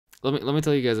let me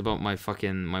tell you guys about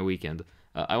my weekend.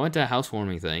 I went to a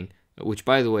housewarming thing, which,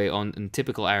 by the way, in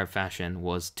typical Arab fashion,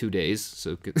 was 2 days.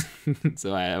 So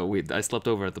so I slept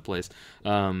over at the place.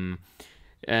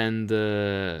 And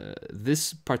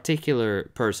this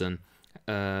particular person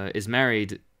is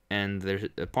married, and their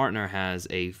partner has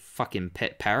a fucking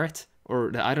pet parrot.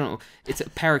 Or I don't know, it's a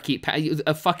parakeet,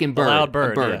 a fucking bird. A loud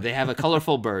bird, yeah. They have a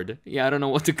colorful bird. Yeah, I don't know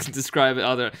what to describe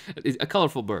it a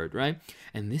colorful bird, right?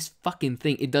 And this fucking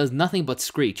thing, it does nothing but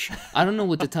screech. I don't know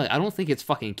what to tell you. I don't think it's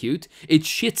fucking cute. It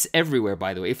shits everywhere,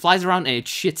 by the way. It flies around and it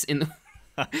shits in the...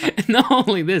 Not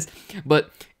only this,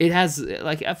 but it has,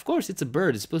 like, of course it's a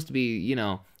bird. It's supposed to be, you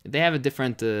know, they have a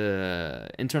different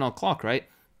internal clock, right?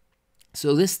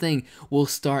 So this thing will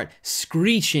start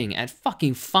screeching at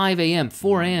fucking 5 a.m.,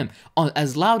 4 a.m.,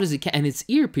 as loud as it can, and it's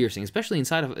ear-piercing, especially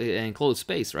inside of an enclosed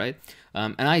space, right?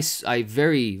 And I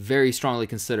very, very strongly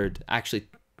considered, actually...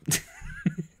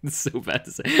 It's so bad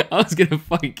to say. I was gonna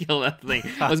fucking kill that thing.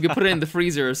 I was gonna put it in the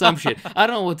freezer or some shit. I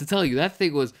don't know what to tell you. That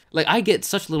thing was... Like, I get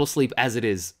such little sleep as it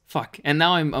is. Fuck. And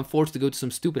now I'm forced to go to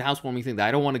some stupid housewarming thing that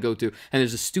I don't want to go to, and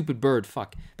there's a stupid bird.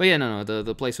 Fuck. But yeah, no,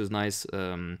 the place was nice.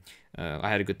 I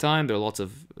had a good time. There were lots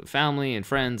of family and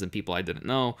friends and people I didn't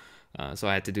know. So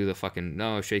I had to do the fucking,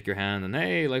 no, shake your hand, and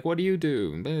hey, like, what do you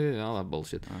do? All that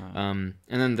bullshit. And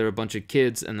then there were a bunch of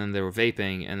kids, and then they were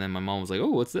vaping, and then my mom was like, oh,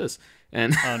 what's this?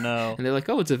 And oh no! And they're like,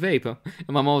 oh, it's a vape. And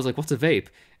my mom was like, what's a vape?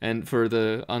 And for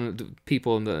the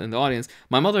people in the audience,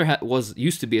 my mother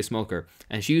used to be a smoker,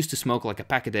 and she used to smoke like a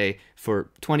pack a day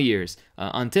for 20 years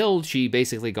until she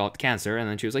basically got cancer, and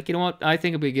then she was like, you know what? I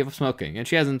think I'm gonna give up smoking, and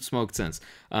she hasn't smoked since.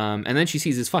 And then she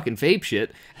sees this fucking vape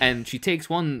shit, and she takes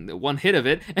one hit of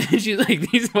it, and she's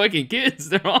like, these fucking kids,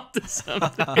 they're onto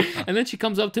something. And then she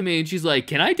comes up to me and she's like,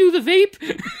 can I do the vape?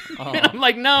 And I'm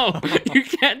like, no, you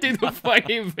can't do the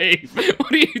fucking vape.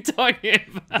 What are you talking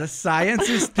about? The science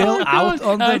is still out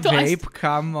on the vape.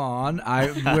 Come on,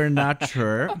 we're not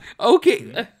sure.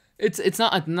 Okay, it's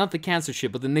not the cancer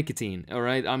shit, but the nicotine. All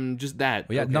right, I'm just that.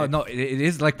 Yeah, okay. no, it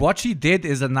is like what she did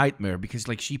is a nightmare because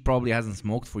like she probably hasn't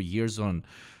smoked for years on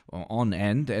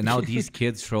end, and now these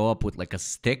kids show up with like a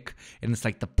stick, and it's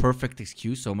like the perfect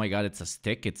excuse. Oh my god, it's a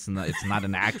stick. It's not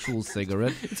an actual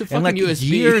cigarette. It's a fucking and like USB.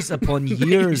 years upon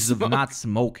years of not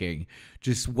smoking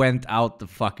just went out the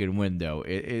fucking window.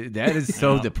 That is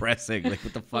so depressing. Like,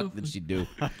 what the fuck did she do?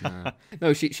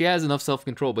 No, she has enough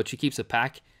self-control, but she keeps a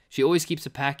pack. She always keeps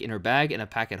a pack in her bag and a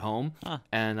pack at home. Huh.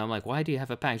 And I'm like, why do you have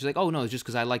a pack? She's like, oh no, it's just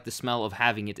because I like the smell of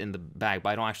having it in the bag, but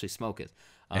I don't actually smoke it.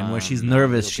 And when she's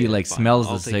nervous, she like smells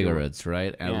the cigarettes,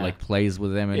 right? And like plays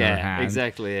with them in her hand.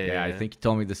 Exactly. Yeah, I think you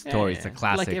told me the story. It's a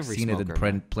classic. Like I've seen smoker, it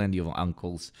in plenty of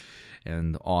uncles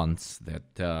and aunts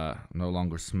that no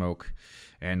longer smoke.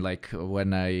 And like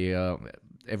when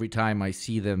every time I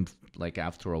see them, like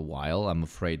after a while, I'm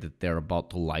afraid that they're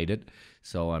about to light it.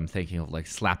 So I'm thinking of like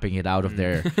slapping it out of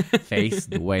their face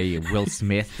the way Will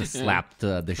Smith slapped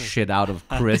the shit out of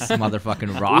Chris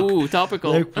motherfucking Rock. Ooh,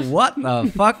 topical. Like, what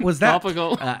the fuck was that?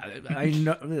 Topical.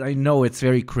 I know it's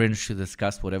very cringe to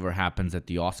discuss whatever happens at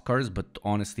the Oscars, but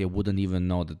honestly, I wouldn't even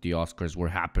know that the Oscars were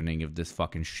happening if this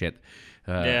fucking shit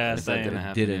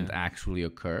didn't actually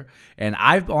occur. And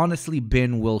I've honestly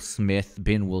been Will Smith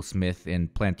in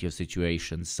plenty of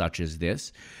situations such as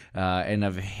this, and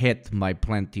I've hit my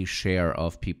plenty share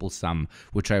of people, some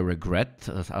which I regret,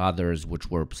 others which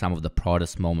were some of the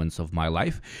proudest moments of my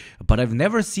life. But I've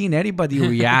never seen anybody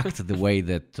react the way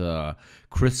that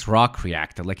Chris Rock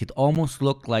reacted. Like, it almost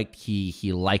looked like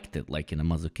he liked it, like in a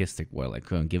masochistic way, like,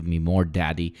 give me more,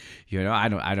 daddy. You know, I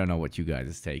don't know what you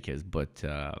guys' take is, but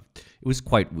it was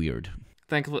quite weird.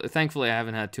 Thankfully, I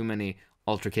haven't had too many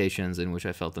altercations in which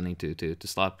I felt the need to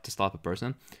stop a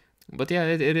person. But yeah,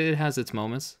 it has its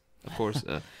moments, of course.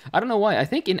 I don't know why. I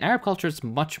think in Arab culture it's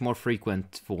much more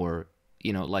frequent for,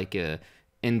 you know, like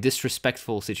in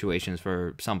disrespectful situations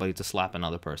for somebody to slap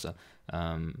another person.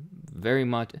 Very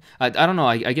much. I don't know.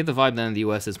 I get the vibe that in the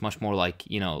US it's much more like,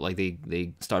 you know, like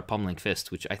they start pummeling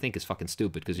fists, which I think is fucking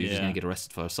stupid because you're just gonna get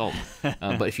arrested for assault.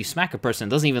 But if you smack a person,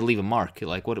 it doesn't even leave a mark.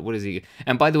 Like, what is he?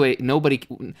 And by the way,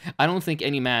 I don't think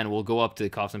any man will go up to the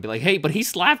cops and be like, hey, but he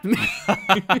slapped me.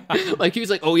 Like, he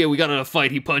was like, oh yeah, we got in a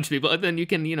fight, he punched me. But then you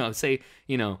can, you know, say,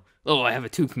 you know, oh, I have a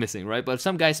tooth missing, right? But if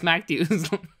some guy smacked you,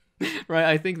 right,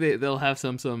 I think they'll have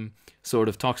some sort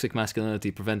of toxic masculinity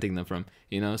preventing them from,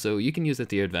 you know, so you can use that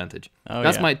to your advantage. Oh,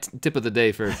 that's my tip of the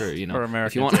day for you know, for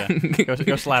Americans, if you want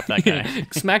go slap that guy.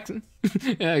 Smack.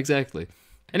 Yeah, exactly.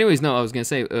 Anyways, no, I was gonna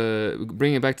say,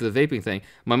 bringing it back to the vaping thing,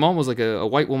 my mom was like a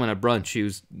white woman at brunch. She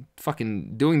was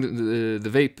fucking doing the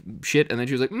vape shit, and then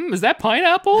she was like, is that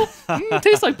pineapple? It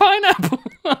tastes like pineapple.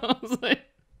 I was like,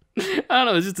 I don't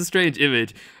know. It's just a strange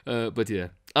image. But yeah.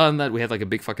 Other than that, we had like a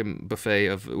big fucking buffet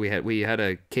of. We had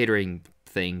a catering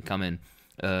thing come in,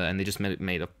 and they just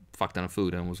made a fuck ton of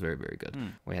food, and it was very, very good.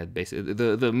 We had basically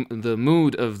the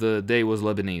mood of the day was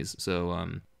Lebanese, so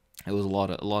it was a lot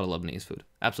of Lebanese food.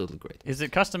 Absolutely great. Is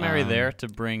it customary there to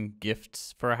bring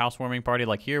gifts for a housewarming party?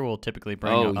 Like here, we'll typically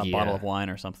bring a bottle of wine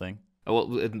or something. Well,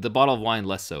 the bottle of wine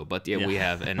less so, but yeah. We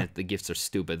have, and the gifts are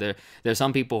stupid. There's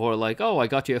some people who are like, oh, I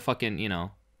got you a fucking,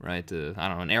 right? I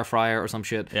don't know, an air fryer or some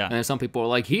shit. Yeah. And then some people are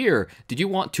like, here, did you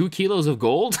want 2 kilos of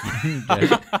gold?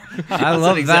 I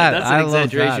love that. That's an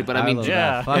exaggeration, but I mean,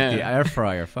 yeah. Fuck the air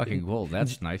fryer, fucking gold.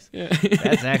 That's nice. Yeah.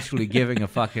 That's actually giving a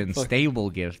fucking stable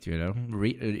gift,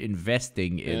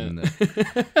 investing in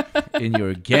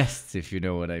your guests, if you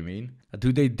know what I mean.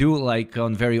 Do they do like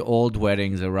on very old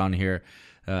weddings around here?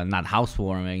 Not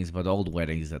housewarmings, but old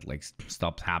weddings that like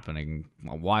stopped happening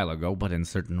a while ago, but in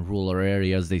certain rural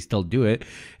areas they still do it.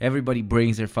 Everybody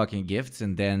brings their fucking gifts,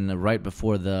 and then right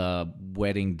before the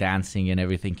wedding dancing and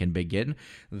everything can begin,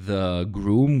 the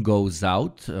groom goes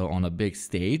out on a big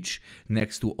stage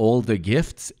next to all the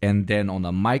gifts, and then on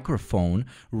a microphone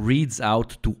reads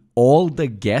out to all the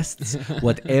guests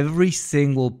what every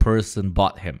single person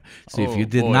bought him. So if you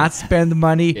did not spend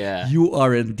money, you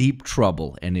are in deep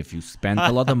trouble. And if you spent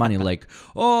a lot of money, like,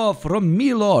 from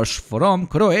Milos, from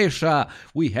Croatia,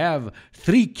 we have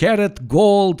 3-carat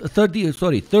gold,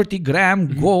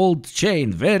 30-gram gold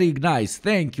chain. Very nice.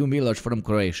 Thank you, Milos from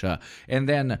Croatia. And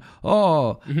then,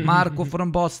 Marco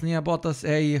from Bosnia bought us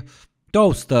a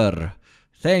toaster.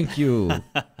 Thank you.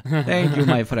 Thank you,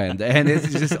 my friend. And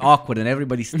it's just awkward, and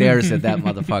everybody stares at that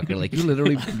motherfucker. Like,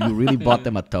 you really bought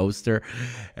them a toaster.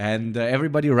 And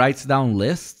everybody writes down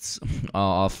lists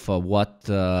of what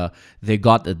they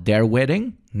got at their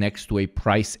wedding next to a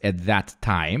price at that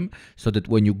time, so that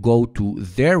when you go to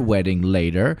their wedding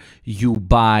later, you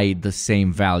buy the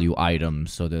same value item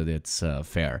so that it's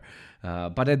fair.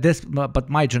 But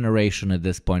my generation at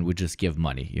this point would just give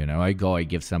money. I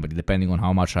give somebody, depending on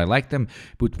how much I like them,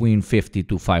 between 50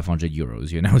 to 500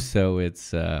 euros. So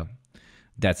it's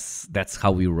that's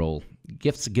how we roll.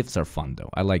 Gifts are fun though.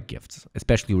 I like gifts,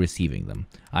 especially receiving them.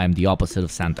 I am the opposite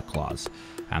of Santa Claus.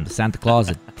 I'm the Santa Claus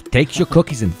that takes your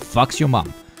cookies and fucks your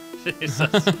mom. Jesus.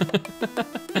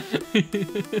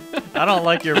 I don't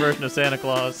like your version of Santa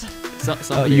Claus.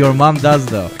 Your mom does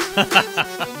though.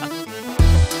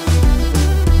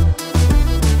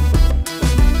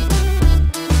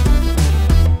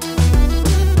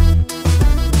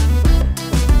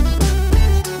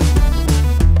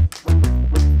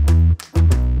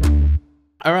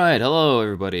 All right, hello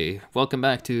everybody. Welcome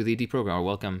back to the Deprogram, or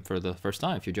welcome for the first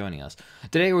time if you're joining us.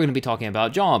 Today we're going to be talking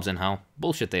about jobs and how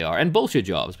bullshit they are, and bullshit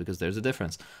jobs, because there's a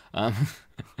difference. All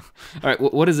right,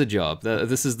 what is a job?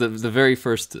 This is the very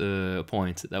first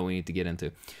point that we need to get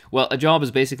into. Well, a job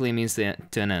is basically a means to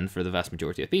an end for the vast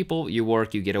majority of people. You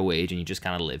work, you get a wage, and you just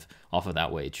kind of live off of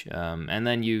that wage. And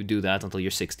then you do that until you're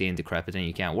 60 and decrepit and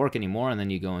you can't work anymore, and then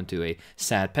you go into a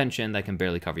sad pension that can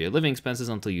barely cover your living expenses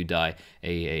until you die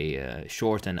a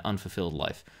short and unfulfilled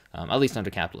life. At least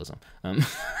under capitalism.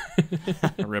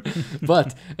 Rip.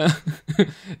 But,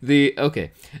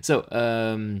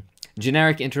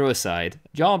 generic intro aside,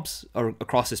 jobs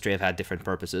across history have had different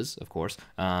purposes, of course.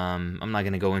 I'm not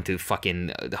going to go into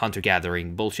fucking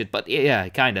hunter-gathering bullshit, but yeah,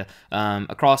 kind of.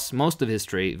 Across most of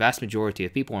history, vast majority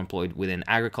of people are employed within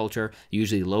agriculture,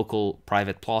 usually local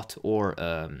private plot or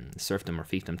serfdom or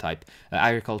fiefdom type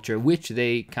agriculture, which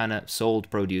they kind of sold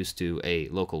produce to a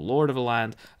local lord of a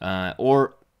land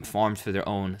or farmed for their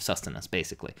own sustenance,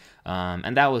 basically.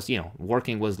 And that was,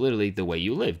 working was literally the way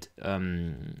you lived.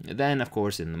 Then, of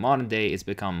course, in the modern day, it's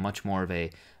become much more of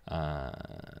a,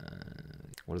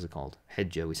 what is it called?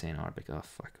 Hedja, we say in Arabic. Oh,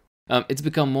 fuck. It's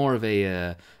become more of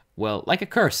a, like a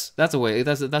curse. That's a way.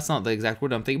 That's not the exact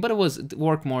word I'm thinking, but it was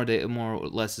work more or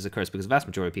less as a curse, because the vast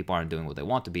majority of people aren't doing what they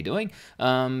want to be doing.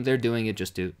 They're doing it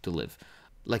just to live.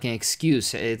 Like an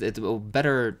excuse. A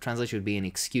better translation would be an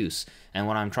excuse. And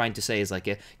what I'm trying to say is,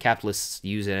 like, capitalists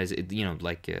use it as,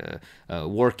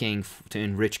 working to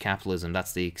enrich capitalism.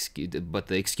 That's the excuse. But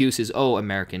the excuse is,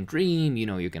 American dream.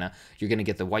 You're gonna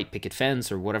get the white picket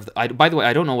fence or whatever. By the way,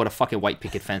 I don't know what a fucking white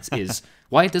picket fence is.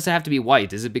 Why does it have to be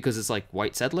white? Is it because it's like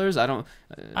white settlers? I don't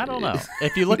know.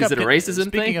 If you look is up, it a racism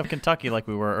speaking thing? of Kentucky, like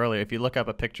we were earlier, if you look up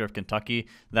a picture of Kentucky,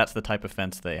 that's the type of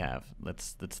fence they have.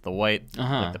 That's the white,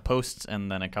 like the posts, and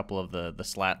then a couple of the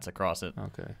slats across it.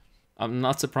 Okay. I'm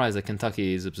not surprised that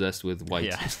Kentucky is obsessed with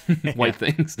white white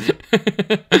things.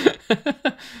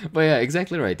 But yeah,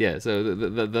 exactly right. Yeah, so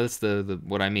that's the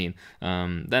what I mean.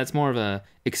 That's more of a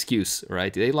excuse,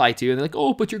 right? They lie to you. They're like,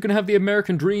 oh, but you're gonna have the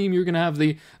American dream. You're gonna have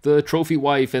the trophy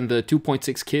wife and the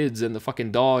 2.6 kids and the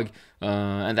fucking dog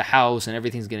and the house and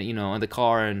everything's gonna, and the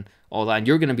car and all that. And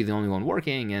you're gonna be the only one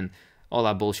working and all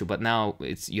that bullshit. But now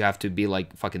you have to be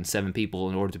like fucking 7 people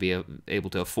in order to be able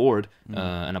to afford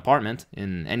an apartment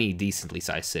in any decently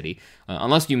sized city,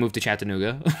 unless you move to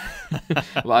Chattanooga.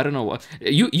 Well, I don't know what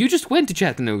you just went to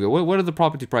Chattanooga. What are the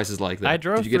property prices like there? I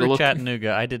drove through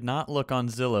Chattanooga. I did not look on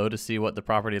Zillow to see what the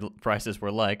property prices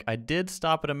were like. I did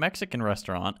stop at a Mexican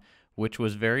restaurant, which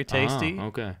was very tasty.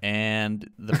 Okay. And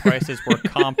the prices were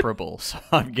comparable. So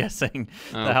I'm guessing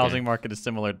the housing market is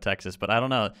similar to Texas, but I don't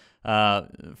know.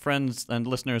 Friends and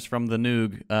listeners from the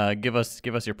Noog, give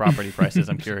us your property prices.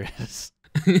 I'm curious.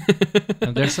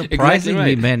 And there's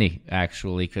surprisingly many,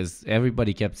 actually, because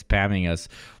everybody kept spamming us.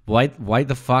 Why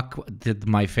the fuck did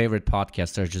my favorite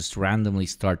podcaster just randomly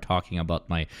start talking about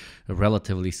my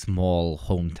relatively small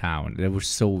hometown? They were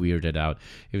so weirded out.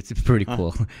 It's pretty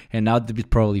cool. And now it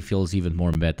probably feels even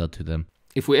more meta to them.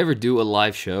 If we ever do a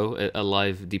live show, a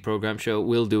live Deprogram show,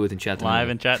 we'll do it in Chattanooga. Live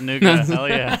in Chattanooga. Hell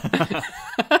yeah.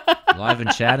 Live in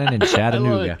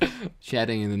Chattanooga.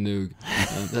 Chatting in the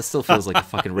Noog. That still feels like a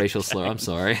fucking racial slur. I'm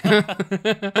sorry.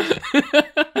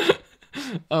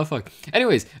 Oh, fuck.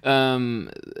 Anyways,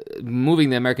 moving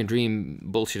the American dream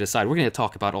bullshit aside, we're going to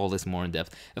talk about all this more in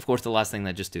depth. Of course, the last thing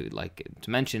that just to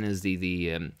mention is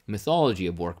the mythology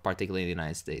of work, particularly in the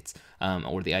United States,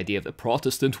 or the idea of the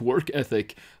Protestant work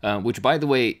ethic, which, by the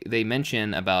way, they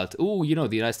mention about, the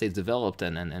United States developed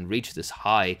and reached this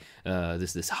high,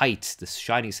 this height, this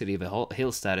shining city of a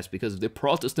hill status because of the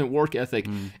Protestant work ethic,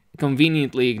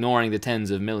 conveniently ignoring the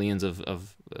tens of millions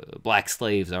of black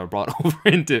slaves that were brought over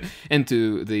into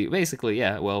the basically,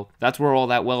 that's where all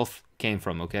that wealth came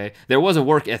from. Okay, there was a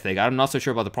work ethic. I'm not so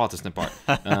sure about the Protestant part.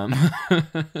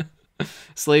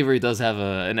 Slavery does have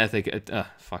an ethic.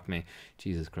 Fuck me,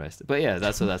 Jesus Christ. But yeah,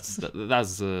 that's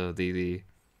the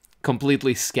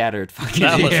completely scattered fucking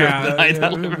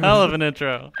hell of an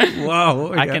intro.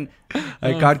 Wow, I can't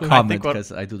comment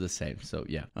because I do the same. So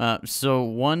yeah. So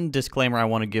one disclaimer I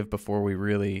want to give before we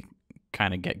really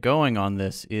kind of get going on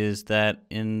this is that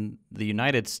in the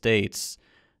United States,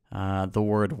 the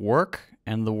word work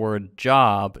and the word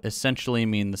job essentially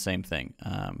mean the same thing.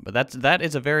 But that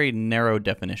is a very narrow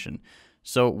definition.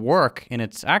 So work, in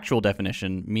its actual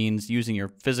definition, means using your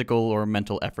physical or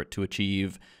mental effort to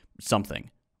achieve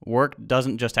something. Work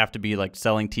doesn't just have to be like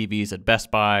selling TVs at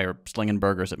Best Buy or slinging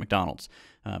burgers at McDonald's.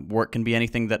 Work can be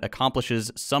anything that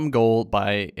accomplishes some goal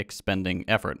by expending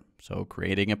effort. So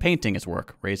creating a painting is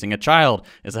work. Raising a child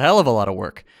is a hell of a lot of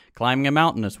work. Climbing a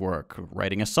mountain is work.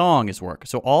 Writing a song is work.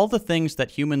 So all the things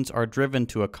that humans are driven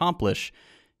to accomplish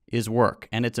is work.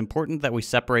 And it's important that we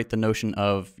separate the notion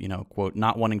of, quote,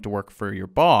 not wanting to work for your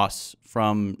boss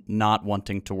from not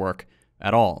wanting to work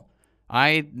at all.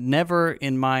 I never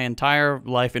in my entire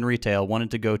life in retail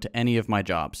wanted to go to any of my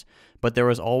jobs, but there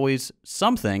was always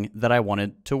something that I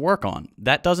wanted to work on.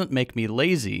 That doesn't make me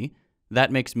lazy. That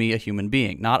makes me a human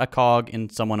being, not a cog in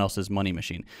someone else's money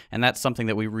machine. And that's something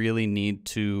that we really need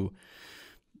to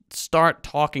start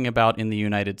talking about in the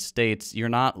United States. You're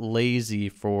not lazy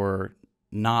for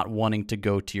not wanting to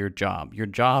go to your job. Your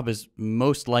job is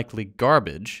most likely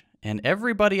garbage, and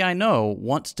everybody I know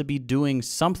wants to be doing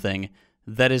something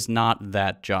that is not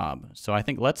that job. So I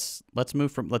think let's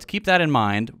keep that in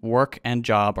mind. Work and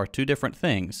job are two different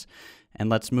things. And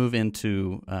let's move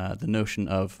into the notion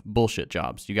of bullshit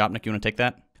jobs. You want to take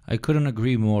that? I couldn't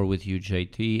agree more with you,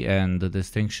 JT, and the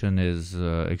distinction is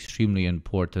extremely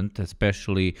important,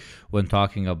 especially when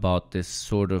talking about this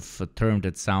sort of term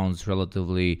that sounds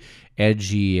relatively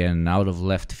edgy and out of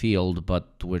left field,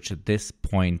 but which at this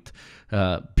point,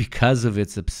 because of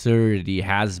its absurdity,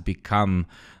 has become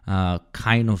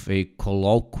kind of a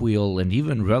colloquial and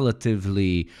even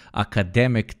relatively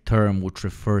academic term which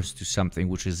refers to something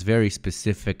which is very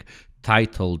specific,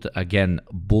 titled, again,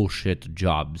 bullshit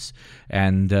jobs.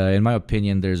 And in my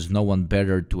opinion, there's no one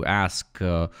better to ask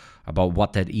about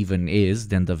what that even is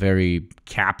than the very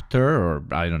captor, or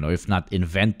I don't know, if not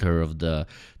inventor of the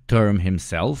term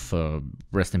himself,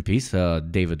 rest in peace,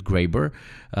 David Graeber.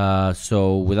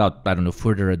 So without,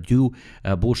 further ado,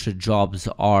 bullshit jobs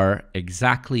are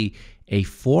exactly a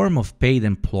form of paid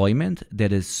employment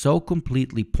that is so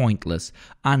completely pointless,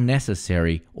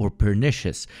 unnecessary, or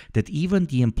pernicious that even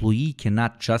the employee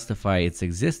cannot justify its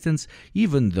existence,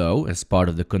 even though, as part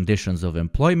of the conditions of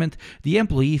employment, the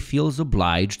employee feels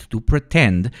obliged to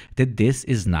pretend that this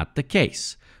is not the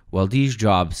case. While these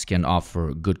jobs can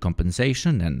offer good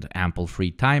compensation and ample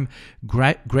free time,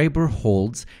 Graeber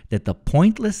holds that the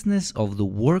pointlessness of the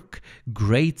work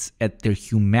grates at their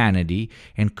humanity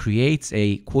and creates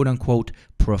a quote-unquote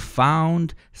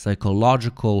profound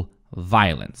psychological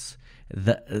violence.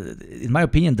 In my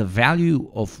opinion, the value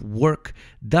of work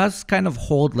does kind of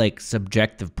hold like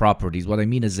subjective properties. What I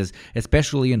mean is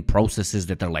especially in processes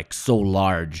that are like so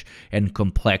large and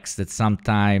complex that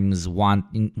sometimes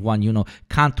one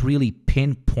can't really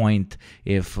pinpoint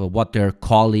if what their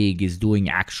colleague is doing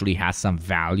actually has some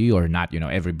value or not.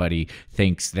 Everybody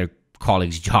thinks their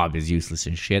colleague's job is useless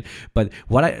and shit. But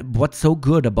what's so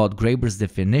good about Graeber's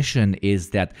definition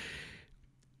is that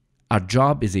a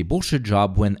job is a bullshit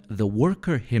job when the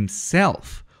worker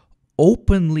himself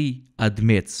openly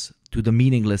admits to the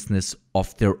meaninglessness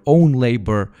of their own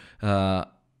labor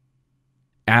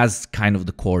as kind of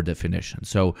the core definition.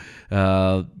 So,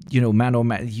 man, oh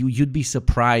man, you'd be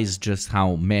surprised just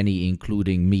how many,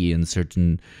 including me in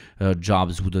certain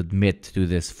jobs, would admit to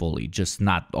this fully, just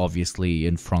not obviously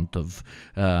in front of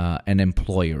an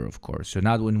employer, of course. So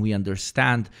now when we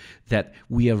understand that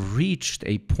we have reached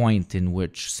a point in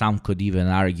which some could even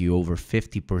argue over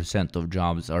 50% of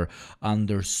jobs are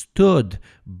understood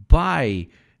by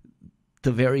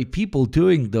the very people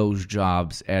doing those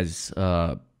jobs as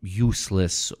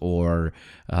useless or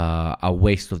a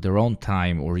waste of their own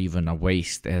time, or even a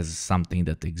waste as something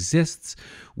that exists,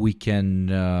 we can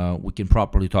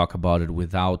properly talk about it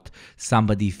without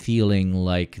somebody feeling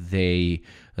like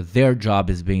their job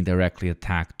is being directly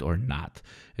attacked or not.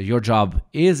 Your job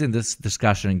is in this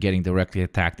discussion getting directly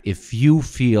attacked if you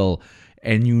feel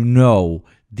and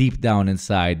deep down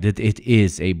inside that it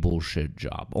is a bullshit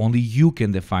job. Only you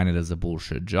can define it as a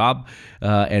bullshit job,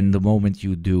 and the moment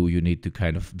you do, you need to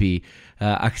kind of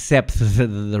accept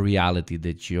the reality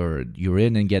that you're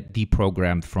in and get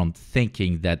deprogrammed from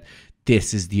thinking that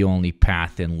this is the only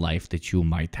path in life that you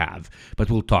might have. But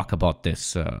we'll talk about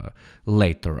this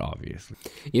later, obviously.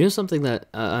 Something that,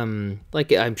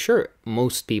 like I'm sure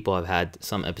most people have had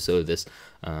some episode of this,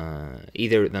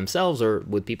 either themselves or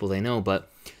with people they know,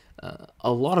 but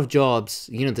a lot of jobs,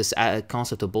 this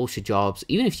concept of bullshit jobs,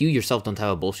 even if you yourself don't have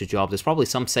a bullshit job, there's probably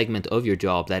some segment of your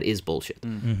job that is bullshit.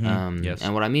 Yes.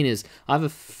 And what I mean is, I have a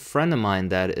friend of mine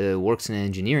that works in an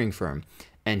engineering firm,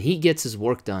 and he gets his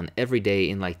work done every day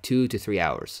in like 2 to 3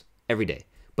 hours every day.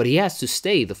 But he has to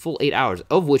stay the full 8 hours,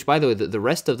 of which, by the way, the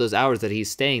rest of those hours that he's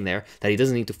staying there, that he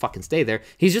doesn't need to fucking stay there,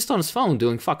 he's just on his phone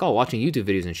doing fuck all, watching YouTube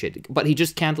videos and shit. But he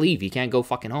just can't leave. He can't go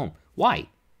fucking home. Why?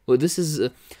 Well, this is...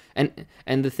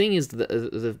 And the thing is,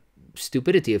 the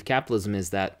stupidity of capitalism is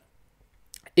that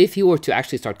if you were to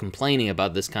actually start complaining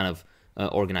about this kind of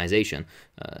organization,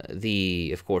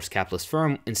 of course, capitalist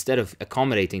firm, instead of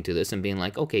accommodating to this and being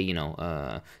like, okay,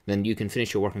 then you can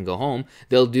finish your work and go home,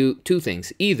 they'll do two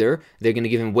things. Either they're going to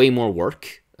give him way more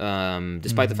work,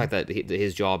 despite the fact that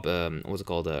his job,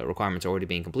 requirements are already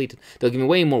being completed. They'll give him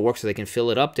way more work so they can fill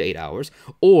it up to 8 hours,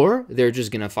 or they're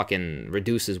just going to fucking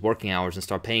reduce his working hours and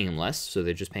start paying him less, so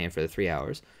they're just paying for the 3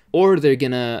 hours. Or they're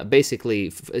going to basically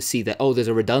see that, there's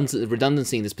a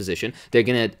redundancy in this position. They're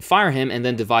going to fire him and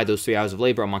then divide those 3 hours of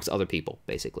labor amongst other people,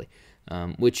 basically.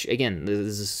 Which, again,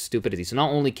 this is stupidity. So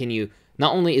not only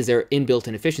is there inbuilt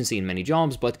inefficiency in many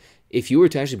jobs, but if you were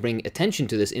to actually bring attention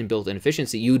to this inbuilt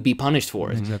inefficiency, you would be punished for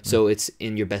it. Exactly. So it's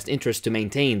in your best interest to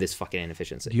maintain this fucking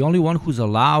inefficiency. The only one who's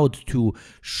allowed to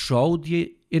show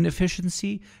the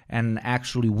inefficiency and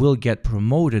actually will get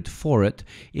promoted for it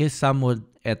is someone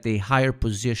at a higher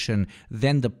position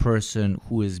than the person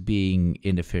who is being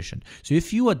inefficient. So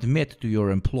if you admit to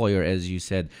your employer, as you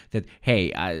said, that,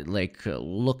 hey,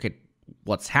 look at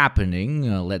what's happening,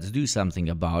 let's do something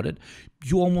about it,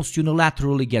 you almost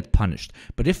unilaterally get punished.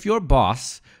 But if your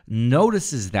boss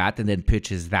notices that and then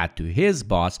pitches that to his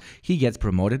boss, he gets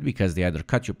promoted because they either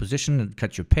cut your position and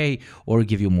cut your pay or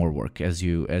give you more work, as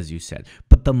you said.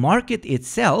 But the market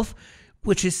itself,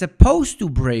 which is supposed to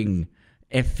bring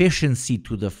efficiency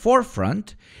to the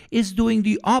forefront, is doing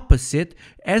the opposite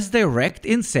as direct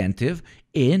incentive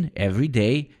in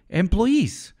everyday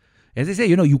employees. As I say,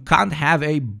 you can't have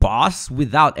a boss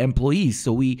without employees.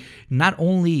 So we not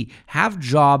only have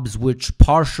jobs which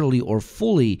partially or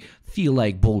fully feel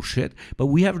like bullshit, but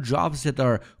we have jobs that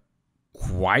are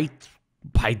quite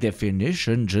by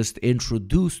definition just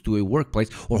introduced to a workplace,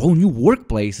 or whole new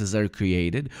workplaces are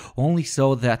created only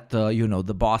so that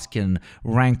the boss can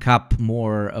rank up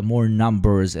more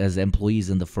numbers as employees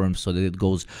in the firm so that it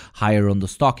goes higher on the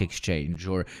stock exchange,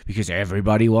 or because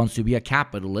everybody wants to be a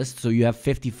capitalist, so you have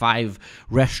 55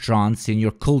 restaurants in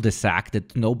your cul-de-sac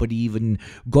that nobody even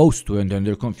goes to, and then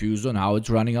they're confused on how it's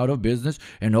running out of business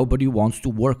and nobody wants to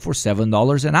work for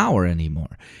 $7 an hour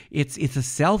anymore. It's a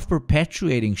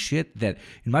self-perpetuating shit that,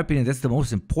 in my opinion, that's the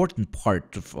most important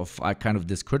part of kind of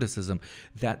this criticism,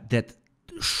 that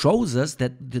shows us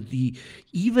that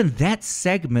even that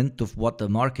segment of what the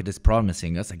market is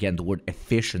promising us, again, the word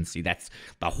efficiency, that's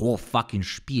the whole fucking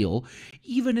spiel,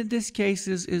 even in this case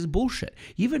is bullshit.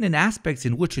 Even in aspects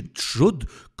in which it should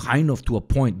kind of, to a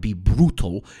point, be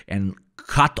brutal and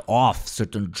cut off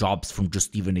certain jobs from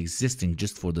just even existing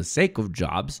just for the sake of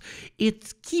jobs,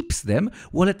 it keeps them,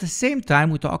 while at the same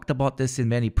time, we talked about this in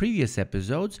many previous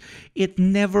episodes, it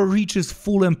never reaches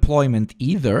full employment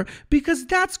either, because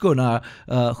that's gonna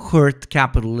hurt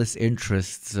capitalist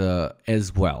interests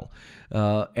as well.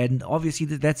 And obviously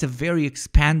that's a very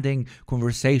expanding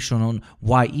conversation on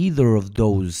why either of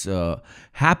those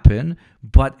happen,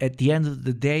 but at the end of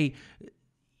the day,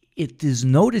 it is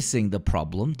noticing the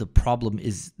problem. The problem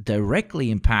is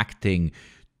directly impacting,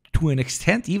 to an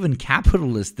extent, even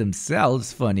capitalists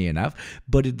themselves, funny enough,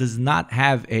 but it does not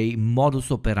have a modus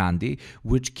operandi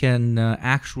which can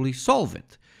actually solve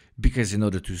it. Because in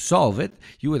order to solve it,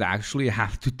 you would actually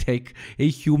have to take a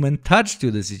human touch to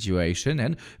the situation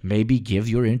and maybe give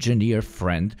your engineer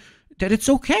friend that it's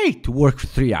okay to work for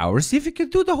 3 hours if you can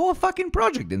do the whole fucking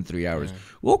project in 3 hours. Yeah.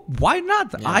 Well, why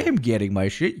not? Yeah. I am getting my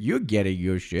shit, you're getting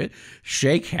your shit.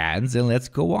 Shake hands and let's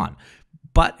go on.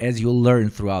 But as you'll learn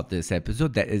throughout this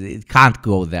episode, that it can't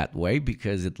go that way,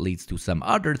 because it leads to some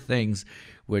other things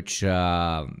which,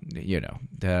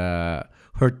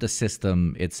 hurt the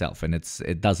system itself, and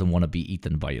it doesn't want to be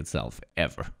eaten by itself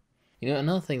ever.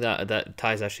 Another thing that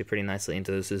ties actually pretty nicely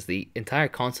into this is the entire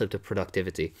concept of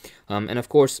productivity. And of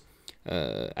course,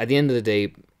 at the end of the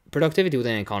day, productivity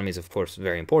within an economy is, of course,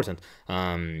 very important,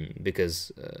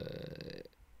 because,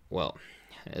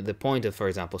 the point of, for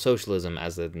example, socialism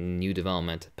as a new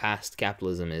development past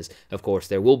capitalism is, of course,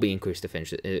 there will be increased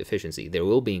efficiency, there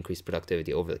will be increased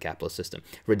productivity over the capitalist system.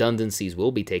 Redundancies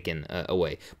will be taken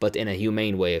away, but in a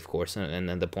humane way, of course, and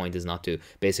the point is not to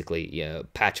basically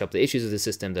patch up the issues of the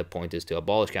system. The point is to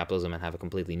abolish capitalism and have a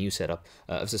completely new setup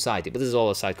of society. But this is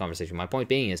all a side conversation. My point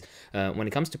being is, when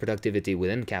it comes to productivity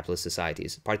within capitalist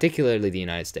societies, particularly the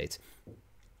United States,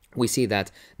 we see that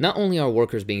not only are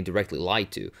workers being directly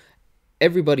lied to,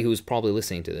 everybody who's probably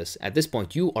listening to this, at this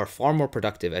point, you are far more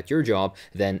productive at your job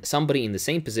than somebody in the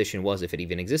same position was, if it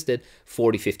even existed,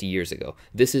 40, 50 years ago.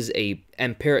 This is an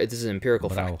empirical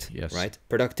fact, yes. Right?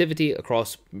 Productivity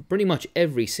across pretty much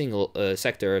every single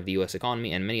sector of the US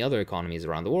economy and many other economies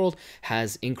around the world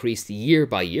has increased year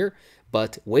by year.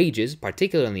 But wages,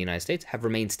 particularly in the United States, have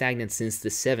remained stagnant since the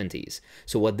 70s.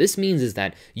 So what this means is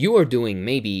that you are doing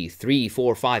maybe 3,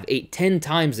 4, 5, 8, 10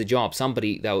 times the job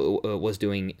somebody that was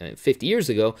doing 50 years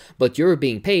ago, but you're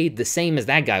being paid the same as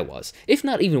that guy was, if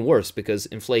not even worse, because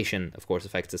inflation, of course,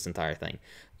 affects this entire thing.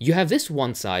 You have this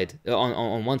one side,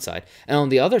 on one side, and on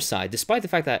the other side, despite the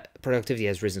fact that productivity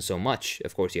has risen so much,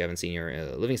 of course, you haven't seen your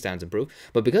living standards improve,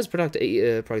 but because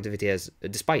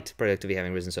despite productivity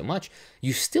having risen so much,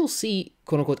 you still see,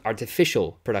 quote-unquote,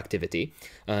 artificial productivity,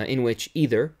 in which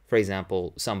either, for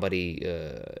example, somebody,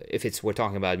 we're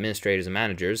talking about administrators and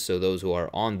managers, so those who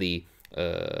are on the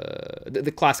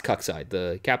class cuck side,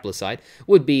 the capitalist side,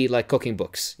 would be like cooking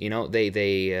books.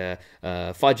 They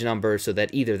fudge numbers so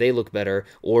that either they look better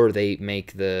or they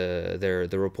make the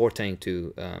reporting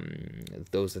to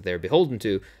those that they're beholden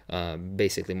to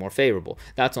basically more favorable.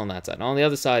 That's on that side. And on the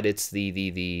other side, it's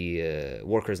the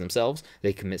workers themselves.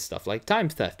 They commit stuff like time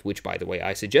theft, which, by the way,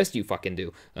 I suggest you fucking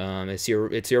do. It's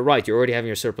your right. You're already having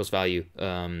your surplus value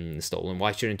stolen.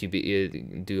 Why shouldn't you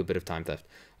do a bit of time theft?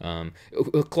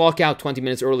 Clock out 20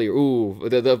 minutes earlier. Ooh,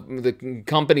 the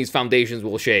company's foundations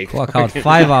will shake. Clock out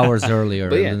 5 hours earlier,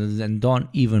 and don't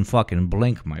even fucking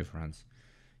blink, my friends.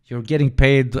 You're getting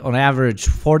paid on average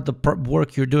for the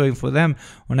work you're doing for them.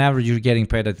 On average, you're getting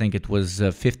paid, I think it was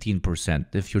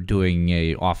 15% if you're doing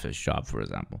a office job, for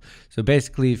example. So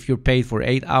basically, if you're paid for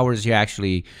 8 hours, you're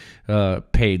actually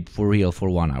paid for real for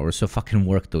 1 hour. So fucking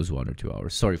work those 1 or 2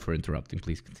 hours. Sorry for interrupting.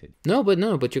 Please continue. No,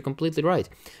 but you're completely right.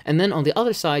 And then on the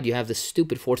other side, you have the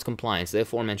stupid forced compliance. The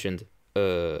aforementioned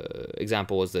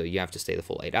example was you have to stay the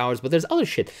full 8 hours. But there's other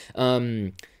shit.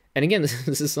 And again,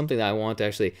 this is something that I want to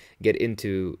actually get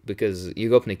into because,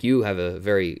 Yugopnik, you have a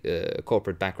very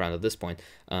corporate background at this point.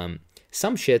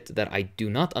 some shit that I do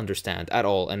not understand at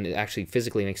all, and it actually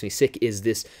physically makes me sick, is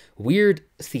this weird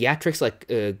theatrics, like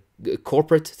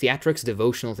corporate theatrics,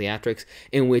 devotional theatrics,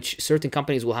 in which certain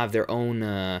companies will have their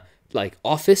own like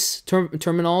office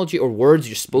terminology or words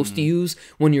you're supposed to use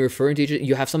when you're referring to each other.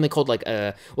 You have something called like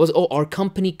our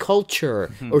company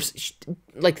culture, or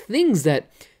like things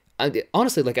that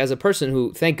honestly, like as a person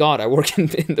who, thank God, I work in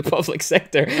the public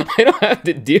sector, I don't have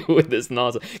to deal with this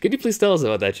nonsense. Could you please tell us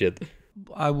about that shit?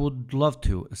 I would love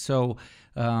to. So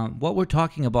what we're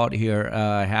talking about here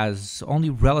has only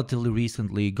relatively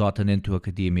recently gotten into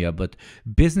academia, but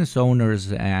business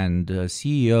owners and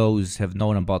CEOs have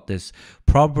known about this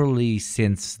probably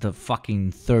since the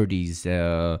fucking 30s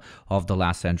of the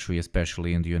last century,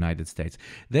 especially in the United States.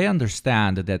 They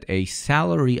understand that a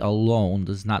salary alone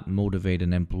does not motivate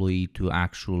an employee to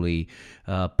actually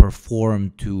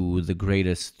perform to the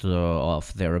greatest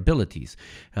of their abilities,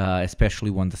 especially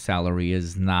when the salary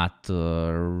is not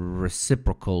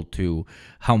reciprocal to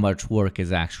how much work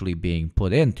is actually being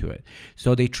put into it.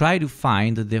 So they try to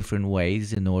find different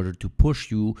ways in order to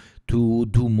push you to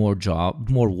do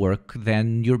more work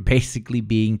than you're basically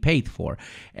being paid for.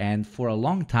 And for a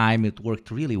long time, it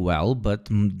worked really well, but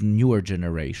newer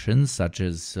generations, such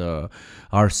as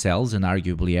ourselves and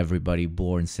arguably everybody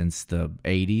born since the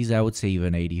 80s, I would say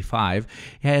even 85,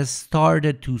 has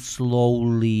started to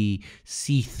slowly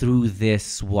see through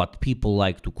this, what people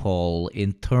like to call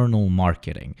internal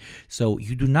marketing. So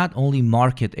you do not only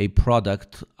market a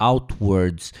product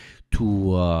outwards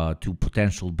to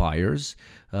potential buyers.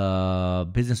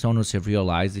 Business owners have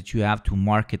realized that you have to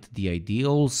market the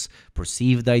ideals,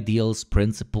 perceived ideals,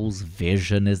 principles,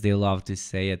 vision, as they love to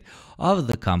say it, of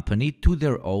the company to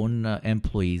their own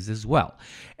employees as well.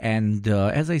 And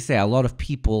as I say, a lot of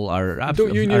people are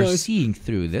seeing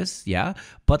through this, yeah,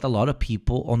 but on a lot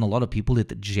of people,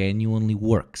 it genuinely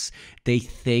works. They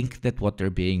think that what they're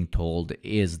being told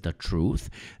is the truth.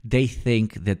 They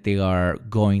think that they are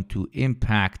going to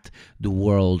impact the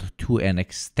world to an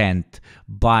extent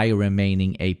by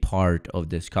remaining a part of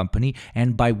this company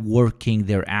and by working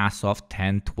their ass off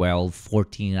 10, 12,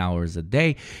 14 hours a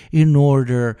day in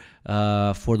order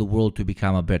for the world to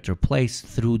become a better place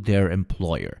through their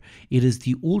employer. It is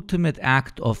the ultimate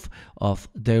act of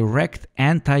direct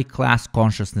anti-class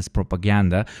consciousness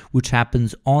propaganda, which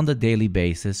happens on the daily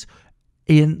basis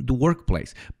in the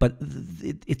workplace. But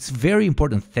it's very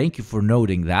important, thank you for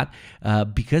noting that,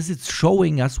 because it's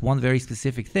showing us one very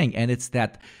specific thing, and it's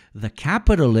that the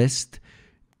capitalist,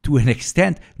 to an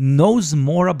extent, knows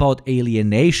more about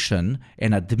alienation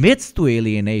and admits to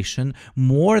alienation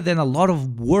more than a lot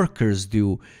of workers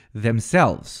do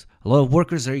themselves. A lot of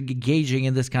workers are engaging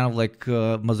in this kind of like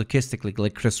masochistic,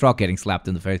 like Chris Rock getting slapped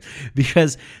in the face,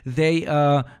 because they,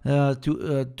 to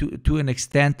an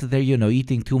extent, they're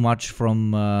eating too much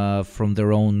from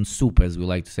their own soup, as we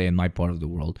like to say in my part of the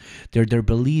world. They're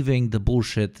believing the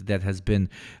bullshit that has been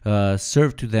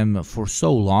served to them for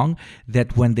so long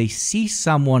that when they see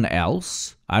someone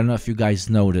else, I don't know if you guys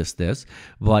noticed this,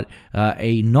 but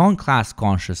a non-class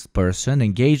conscious person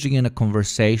engaging in a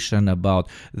conversation about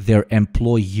their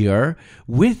employer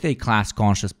with a class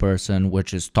conscious person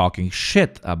which is talking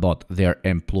shit about their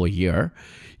employer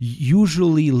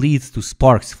usually leads to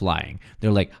sparks flying.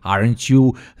 They're like, aren't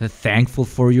you thankful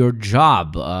for your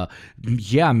job?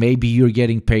 Yeah, maybe you're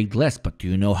getting paid less, but do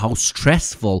you know how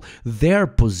stressful their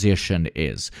position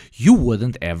is? You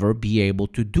wouldn't ever be able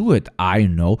to do it. I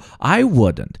know I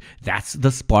wouldn't. That's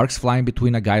the sparks flying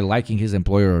between a guy liking his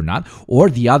employer or not. Or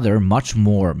the other, much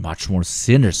more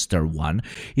sinister one,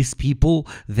 is people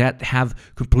that have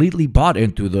completely bought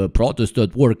into the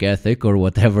Protestant work ethic or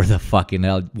whatever the fucking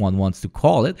hell one wants to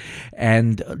call it,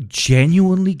 and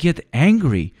genuinely get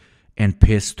angry and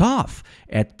pissed off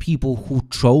at people who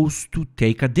chose to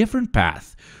take a different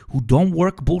path, who don't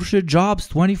work bullshit jobs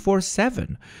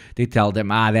 24/7. They tell them,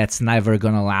 that's never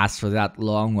gonna last for that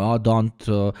long. Oh,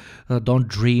 don't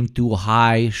dream too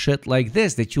high. Shit like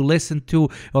this that you listen to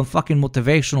on fucking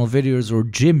motivational videos or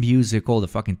gym music all the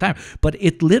fucking time. But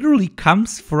it literally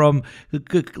comes from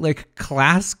like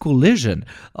class collision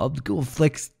of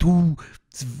like two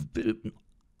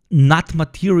not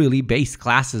materially based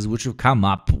classes which have come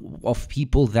up of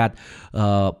people that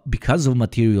because of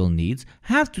material needs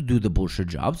have to do the bullshit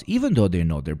jobs, even though they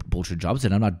know they're bullshit jobs,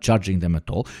 and I'm not judging them at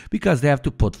all, because they have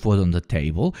to put food on the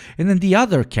table. And then the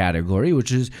other category,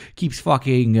 which is keeps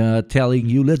fucking telling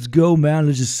you, let's go man,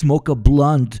 let's just smoke a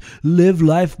blunt, live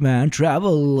life man,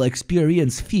 travel,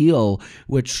 experience, feel,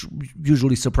 which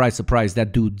usually, surprise surprise,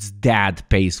 that dude's dad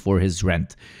pays for his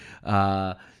rent.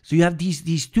 So you have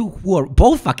these two who are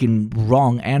both fucking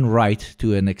wrong and right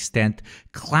to an extent,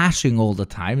 clashing all the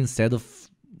time instead of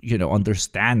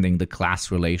understanding the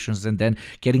class relations and then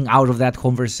getting out of that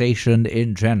conversation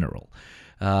in general.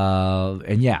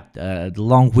 The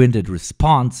long-winded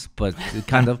response, but it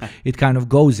kind of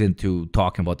goes into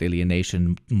talking about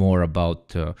alienation, more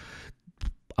about a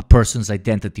person's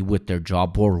identity with their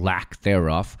job or lack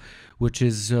thereof, which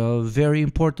is very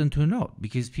important to note,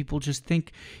 because people just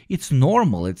think it's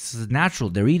normal, it's natural.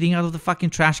 They're eating out of the fucking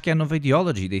trash can of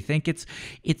ideology. They think it's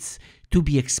to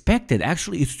be expected.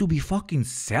 Actually, it's to be fucking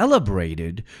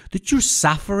celebrated that you're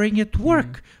suffering at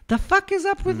work. The fuck is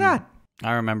up with that?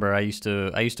 I remember I used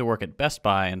to work at Best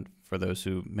Buy, and for those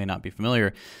who may not be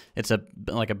familiar, it's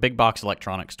like a big box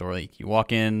electronics store. Like you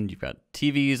walk in, you've got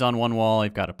TVs on one wall,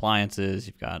 you've got appliances,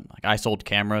 you've got, like, I sold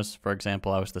cameras, for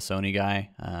example. I was the Sony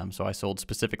guy, so I sold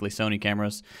specifically Sony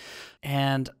cameras,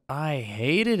 and I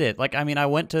hated it. Like, I mean, I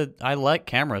like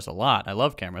cameras a lot. I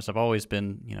love cameras. I've always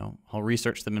been, I'll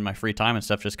research them in my free time and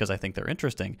stuff just because I think they're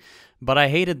interesting. But I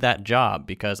hated that job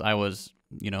because I was,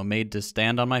 made to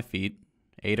stand on my feet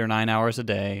 8 or 9 hours a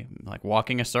day, like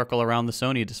walking a circle around the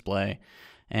Sony display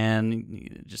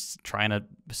and just trying to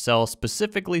sell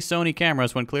specifically Sony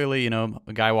cameras when clearly,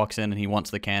 a guy walks in and he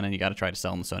wants the Canon, you got to try to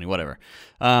sell him the Sony, whatever.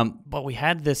 But we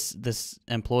had this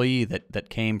employee that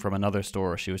came from another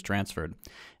store. She was transferred,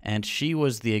 and she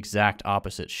was the exact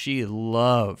opposite. She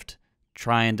loved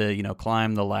trying to,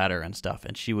 climb the ladder and stuff,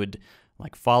 and she would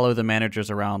like follow the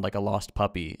managers around like a lost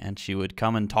puppy, and she would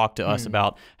come and talk to us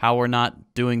about how we're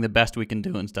not doing the best we can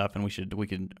do and stuff, and we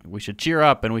should cheer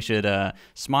up, and we should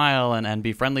smile and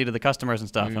be friendly to the customers and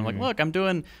stuff. And I'm like, look, I'm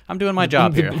doing my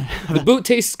job here. The boot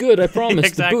tastes good, I promise.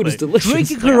 Exactly. The boot is delicious.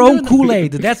 Drinking her own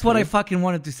Kool-Aid. That's what I fucking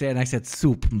wanted to say, and I said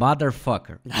soup,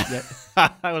 motherfucker.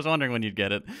 I was wondering when you'd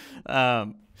get it.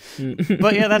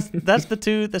 But yeah, that's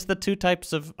the two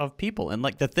types of people. And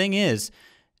like the thing is,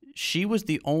 she was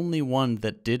the only one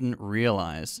that didn't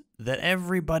realize that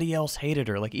everybody else hated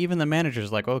her. Like even the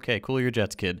manager's like, okay, cool your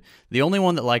jets, kid. The only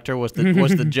one that liked her was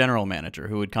the general manager,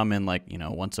 who would come in like,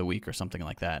 once a week or something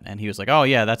like that. And he was like, oh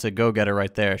yeah, that's a go-getter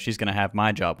right there. She's going to have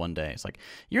my job one day. It's like,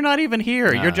 you're not even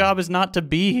here. Your job is not to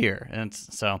be here. And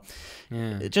so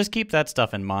just keep that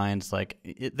stuff in mind. It's like,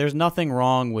 there's nothing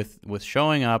wrong with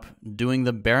showing up, doing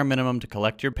the bare minimum to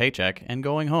collect your paycheck and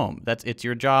going home. It's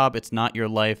your job. It's not your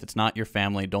life. It's not your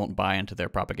family. Don't buy into their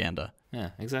propaganda.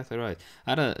 Yeah, exactly right.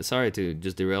 Sorry to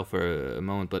just derail for a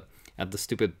moment, but at the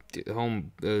stupid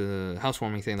home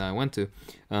housewarming thing that I went to,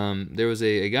 there was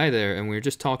a guy there, and we were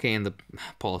just talking, and the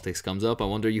politics comes up. I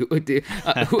wonder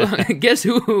guess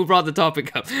who brought the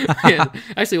topic up? Yeah,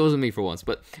 actually, it wasn't me for once,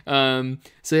 but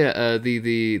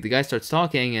the guy starts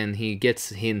talking, and he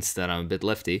gets hints that I'm a bit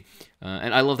lefty,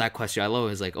 and I love that question. I love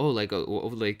it. It's like,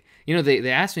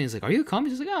 they asked me, it's like, are you a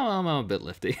communist? He's like, oh, I'm a bit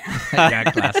lefty. Yeah,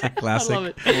 classic. I love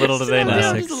it. Little do they know.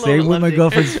 Classic. Same with my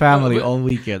girlfriend's family all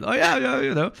weekend. Oh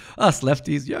yeah, us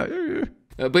lefties, yeah.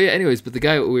 But yeah, anyways, but the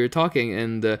guy, we were talking,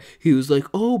 and he was like,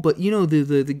 "Oh, but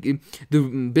the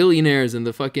billionaires and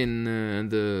the fucking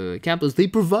the capitalists, they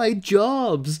provide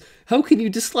jobs. How can you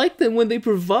dislike them when they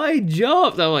provide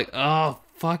jobs?" I'm like, "Oh,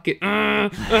 fuck it."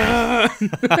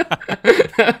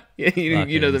 Yeah,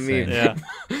 you know the meme. Yeah.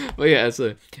 But yeah,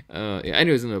 so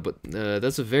anyways, no, but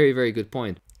that's a very, very good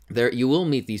point. There, you will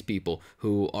meet these people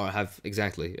who have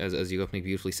exactly, as Yugopnik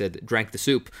beautifully said, drank the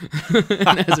soup,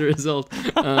 and as a result,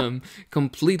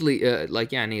 completely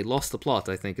and he lost the plot.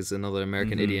 I think is another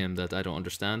American idiom that I don't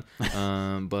understand.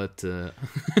 But there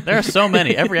are so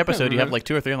many. Every episode you have like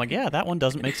 2 or 3. I'm like, yeah, that one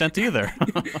doesn't make sense either.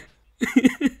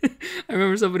 I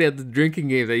remember somebody at the drinking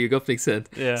game that Yugopnik said.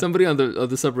 Yeah. Somebody on the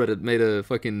subreddit made a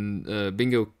fucking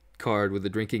bingo card with the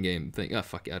drinking game thing. Oh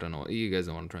fuck, I don't know. You guys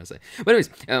know what I'm trying to say. But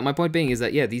anyways, my point being is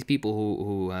that these people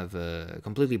who have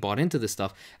completely bought into this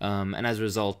stuff, and as a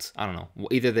result, I don't know,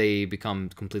 either they become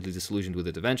completely disillusioned with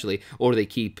it eventually, or they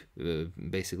keep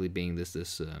basically being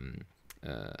this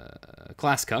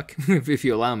class cuck, if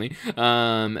you allow me,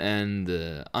 and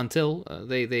until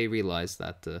they realize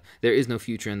that there is no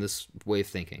future in this way of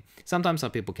thinking. Sometimes some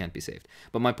people can't be saved.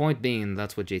 But my point being,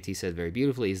 that's what JT said very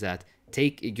beautifully, is that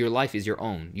your life is your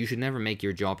own. You should never make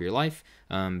your job your life,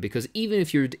 because even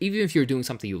if you're doing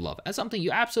something you love, as something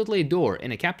you absolutely adore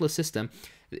in a capitalist system,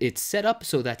 it's set up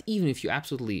so that even if you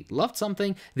absolutely loved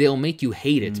something, they'll make you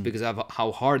hate it because of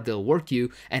how hard they'll work you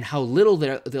and how little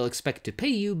they'll expect to pay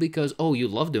you because, oh, you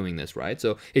love doing this, right?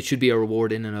 So it should be a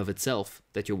reward in and of itself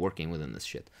that you're working within this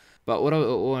shit. But what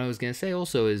I was gonna say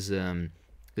also is the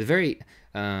very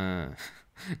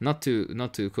not to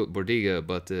quote Bordiga,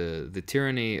 but the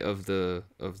tyranny of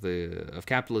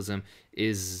capitalism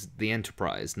is the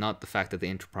enterprise, not the fact that the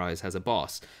enterprise has a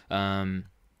boss.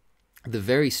 The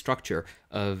very structure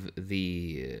of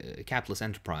the capitalist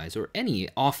enterprise, or any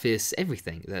office,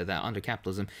 everything that under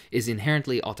capitalism is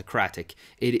inherently autocratic.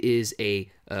 It is a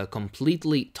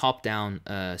completely top-down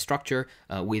structure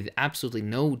with absolutely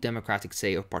no democratic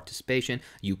say or participation.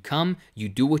 You come, you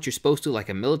do what you're supposed to, like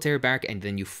a military barrack, and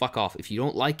then you fuck off. If you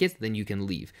don't like it, then you can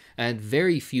leave. And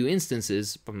very few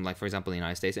instances, from like for example in the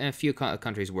United States, and a few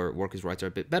countries where workers' rights are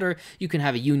a bit better, you can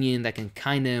have a union that can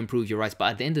kind of improve your rights.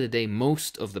 But at the end of the day,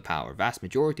 most of the power, vast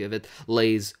majority of it,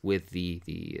 lays with the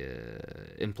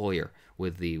employer,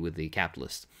 with the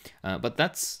capitalist. But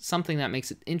that's something that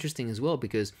makes it interesting as well,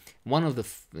 because one of the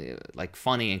like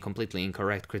funny and completely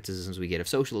incorrect criticisms we get of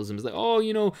socialism is like, oh,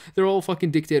 you know, they're all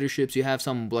fucking dictatorships. You have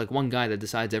some like one guy that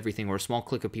decides everything, or a small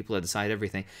clique of people that decide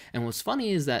everything. And what's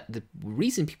funny is that the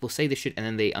reason people say this shit and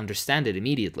then they understand it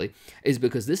immediately is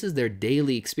because this is their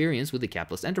daily experience with the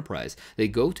capitalist enterprise. They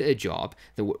go to a job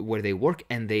where they work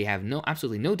and they have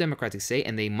absolutely no democratic say,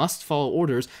 and they must follow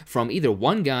orders from either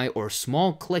one guy or a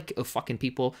small clique of fucking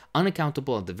people,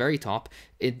 unaccountable at the very top.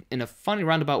 In a funny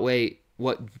roundabout way,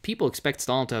 what people expect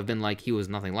Stalin to have been like, he was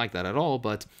nothing like that at all,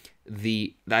 but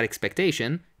that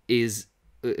expectation is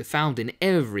found in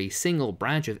every single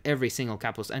branch of every single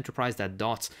capitalist enterprise that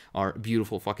dots our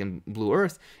beautiful fucking blue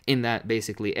earth, in that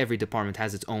basically every department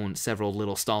has its own several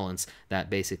little Stalins that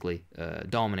basically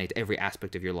dominate every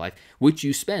aspect of your life, which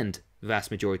you spend the vast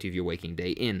majority of your waking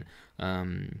day in.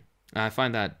 I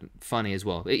find that funny as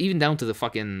well, even down to the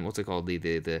fucking, what's it called,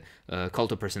 the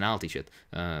cult of personality shit.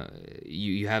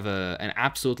 You have an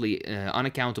absolutely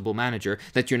unaccountable manager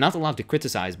that you're not allowed to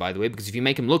criticize, by the way, because if you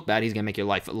make him look bad, he's gonna make your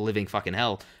life a living fucking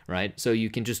hell, right? So you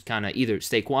can just kind of either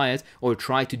stay quiet or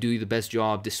try to do the best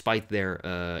job despite their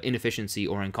inefficiency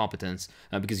or incompetence,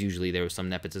 because usually there was some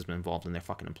nepotism involved in their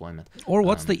fucking employment. Or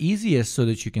what's the easiest so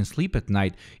that you can sleep at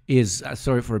night is,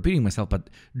 sorry for repeating myself, but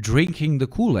drinking the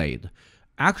Kool-Aid.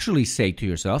 Actually say to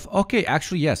yourself, okay,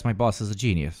 actually, yes, my boss is a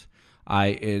genius.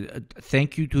 I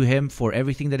thank you to him for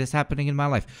everything that is happening in my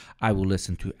life. I will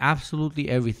listen to absolutely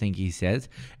everything he says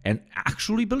and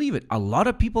actually believe it. A lot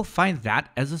of people find that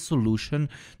as a solution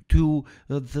to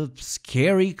the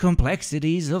scary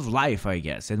complexities of life, I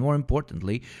guess, and more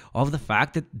importantly, of the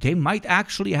fact that they might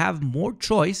actually have more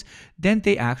choice than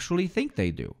they actually think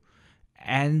they do.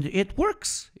 And it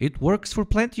works. It works for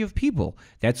plenty of people.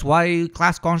 That's why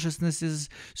class consciousness is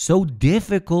so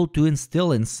difficult to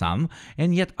instill in some,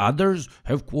 and yet others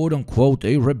have quote-unquote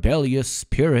a rebellious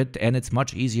spirit, and it's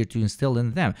much easier to instill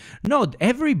in them. No,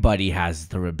 everybody has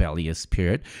the rebellious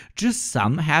spirit, just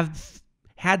some have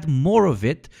had more of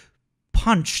it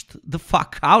punched the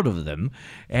fuck out of them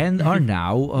and are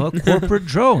now corporate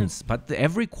drones. But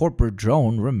every corporate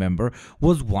drone, remember,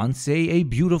 was once a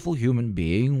beautiful human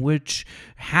being which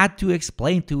had to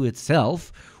explain to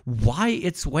itself why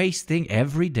it's wasting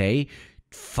every day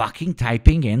fucking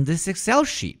typing in this Excel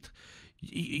sheet.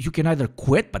 You can either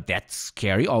quit, but that's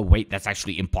scary. Oh, wait, that's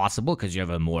actually impossible because you have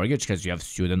a mortgage, because you have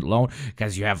student loan,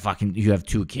 because you have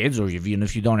 2 kids, or even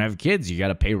if you don't have kids, you got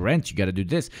to pay rent, you got to do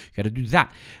this, you got to do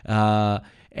that.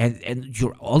 And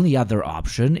your only other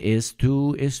option is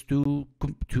to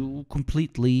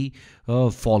completely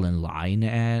fall in line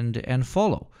and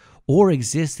follow, or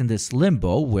exist in this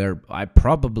limbo where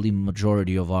probably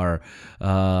majority of our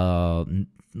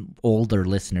older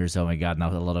listeners, oh my god, now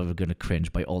a lot of them are going to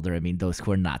cringe. By older, I mean those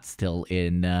who are not still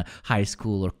in high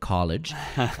school or college.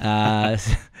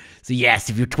 So yes,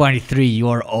 if you're 23,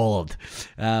 you're old.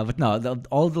 But no,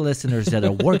 all the listeners that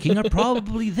are working are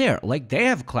probably there. Like, they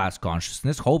have class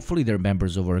consciousness. Hopefully they're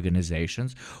members of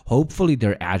organizations. Hopefully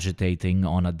they're agitating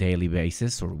on a daily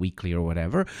basis or weekly or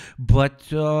whatever. But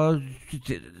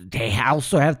they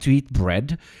also have to eat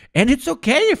bread. And it's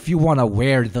okay if you want to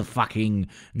wear the fucking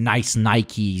nice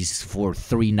Nikes for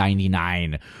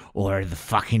 $3.99 or the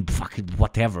fucking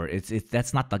whatever.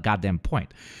 That's not the goddamn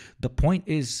point. The point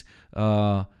is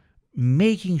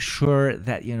making sure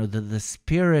that, you know, the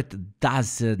spirit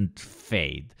doesn't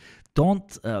fade.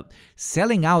 Don't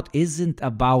selling out isn't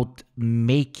about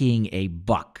making a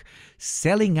buck.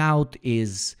 Selling out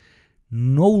is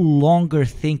no longer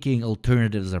thinking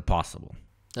alternatives are possible.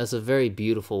 That's a very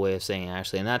beautiful way of saying it,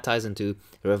 actually, and that ties into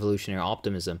the revolutionary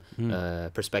optimism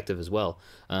perspective as well.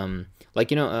 I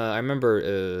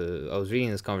remember I was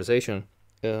reading this conversation,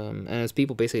 and it's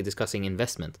people basically discussing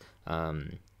investment.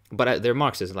 But their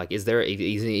Marxists, like, is it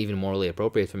even morally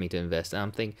appropriate for me to invest? And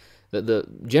I'm thinking that the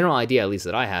general idea, at least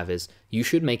that I have, is you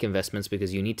should make investments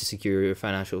because you need to secure your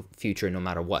financial future no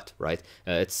matter what, right?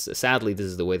 Sadly, this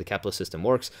is the way the capitalist system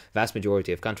works. Vast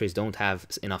majority of countries don't have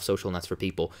enough social nets for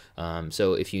people.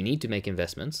 So if you need to make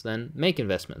investments, then make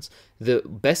investments. The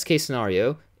best case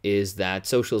scenario is that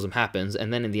socialism happens,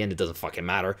 and then in the end it doesn't fucking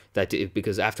matter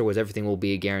because afterwards everything will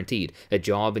be guaranteed. A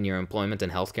job and your employment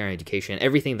and healthcare and education,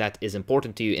 everything that is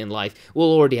important to you in life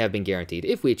will already have been guaranteed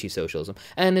if we achieve socialism.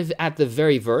 And if at the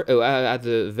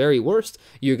very worst,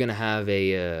 you're gonna have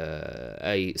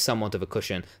a somewhat of a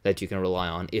cushion that you can rely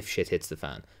on if shit hits the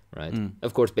fan. Right.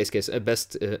 Of course, best case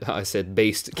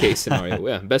scenario.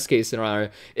 Yeah, best case scenario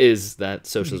is that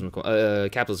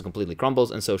capitalism completely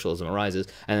crumbles and socialism arises,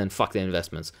 and then fuck the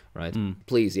investments. Right.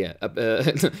 Please, yeah,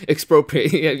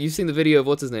 expropriate. Yeah, you've seen the video of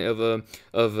what's his name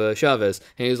of Chavez,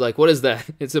 and he was like, "What is that?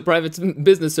 It's a private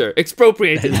business, sir.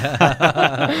 Expropriate it."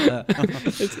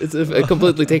 it's a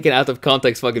completely taken out of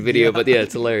context fucking video, but yeah,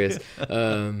 it's hilarious.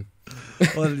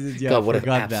 Well, yeah, God, what an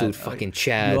absolute fucking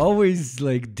Chad. You always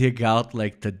like dig out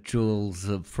like the jewels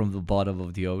from the bottom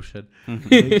of the ocean.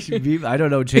 Like, I don't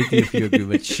know, JT, if you agree,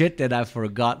 but shit that I've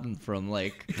forgotten from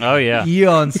like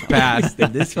eons past.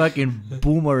 And this fucking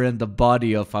boomer in the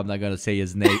body of, I'm not going to say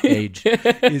his age,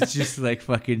 is just like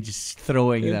fucking just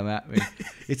throwing them at me.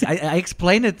 I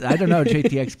explain it, I don't know,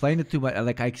 JT, I explain it to my,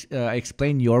 like I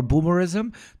explain your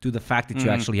boomerism to the fact that you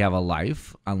actually have a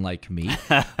life, unlike me.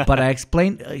 But I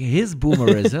explain his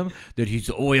boomerism that he's,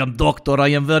 I am doctor, I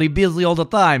am very busy all the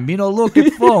time, look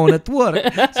at phone at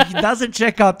work. So he doesn't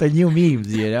check out the new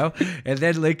memes, and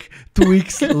then like 2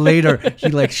 weeks later he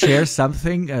like shares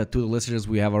something to the listeners.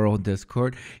 We have our own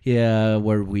Discord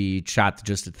where we chat,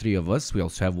 just the three of us. We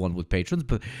also have one with patrons,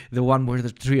 but the one where the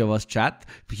three of us chat,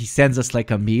 he sends us like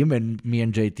a meme, and me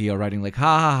and JT are writing like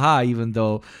ha ha ha, even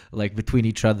though like between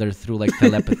each other through like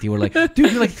telepathy we're like,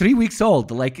 dude, you're like 3 weeks old,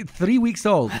 like 3 weeks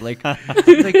old, like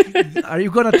are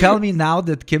you gonna tell me now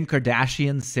that Kim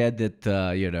Kardashian said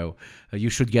that you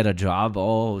should get a job?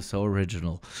 Oh, so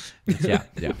original. Yeah.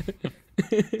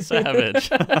 Savage.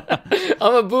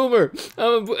 I'm a boomer.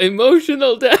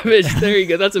 Emotional damage. There you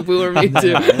go. That's a boomer me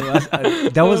too.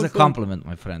 That was a compliment,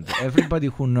 my friend. Everybody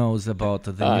who knows about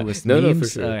the newest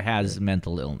memes has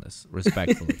mental illness.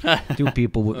 Respectfully,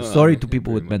 sorry to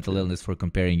people with mental illness for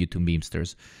comparing you to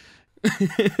memesters.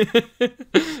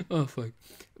 Oh fuck.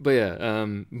 But yeah,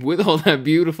 with all that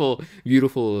beautiful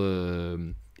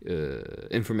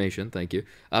information, thank you.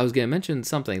 I was gonna mention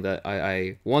something that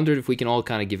I wondered if we can all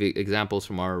kind of give examples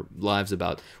from our lives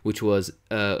about, which was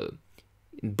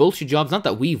bullshit jobs. Not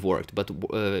that we've worked, but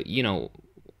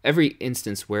every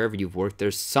instance wherever you've worked,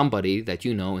 there's somebody that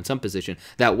in some position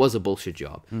that was a bullshit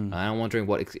job. I'm wondering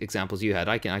what examples you had.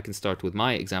 I can start with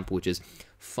my example, which is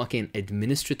fucking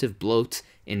administrative bloat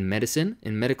in medicine,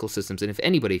 in medical systems. And if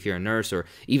you're a nurse or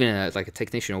even like a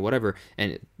technician or whatever,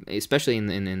 and especially in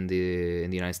the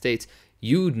United States,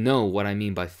 you'd know what I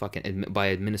mean by by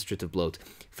administrative bloat.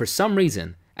 For some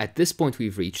reason, at this point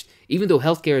we've reached, even though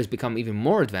healthcare has become even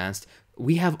more advanced,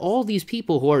 we have all these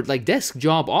people who are like desk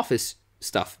job office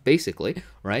stuff, basically,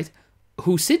 right?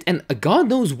 Who sit and God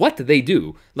knows what they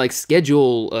do, like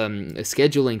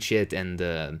scheduling shit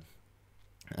and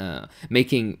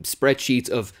making spreadsheets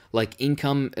of like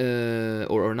income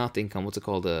or not income, what's it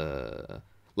called,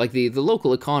 like the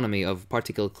local economy of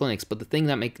particular clinics. But the thing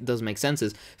that doesn't make sense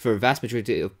is for a vast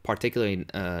majority of particularly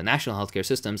national healthcare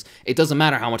systems, it doesn't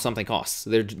matter how much something costs.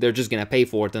 They're just gonna pay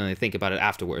for it and they think about it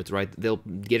afterwards, right? They'll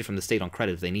get it from the state on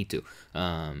credit if they need to.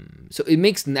 So it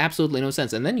makes absolutely no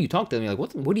sense. And then you talk to them, you're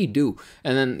like, what do you do?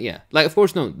 And then like of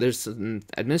course no, there's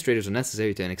administrators are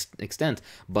necessary to an extent,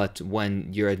 but when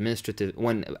your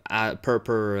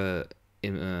per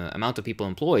amount of people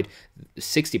employed,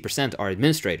 60% are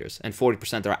administrators and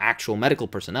 40% are actual medical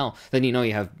personnel, then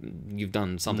you've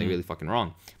done something really fucking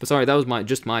wrong. But sorry, that was my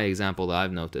example that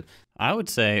I've noted. I would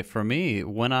say for me,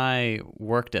 when I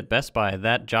worked at Best Buy,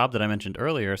 that job that I mentioned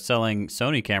earlier, selling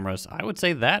Sony cameras, I would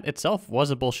say that itself was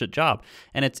a bullshit job.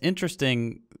 And it's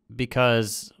interesting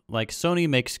because like Sony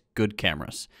makes good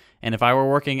cameras. And if I were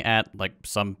working at like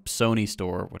some Sony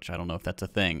store, which I don't know if that's a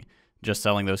thing, just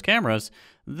selling those cameras,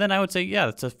 then I would say, yeah,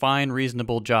 that's a fine,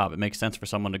 reasonable job. It makes sense for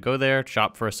someone to go there,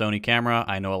 shop for a Sony camera.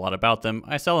 I know a lot about them.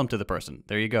 I sell them to the person.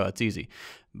 There you go. It's easy.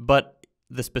 But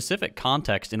the specific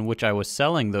context in which I was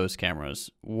selling those cameras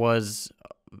was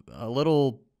a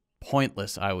little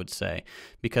pointless, I would say,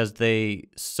 because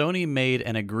Sony made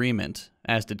an agreement,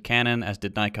 as did Canon, as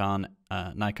did Nikon,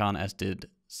 as did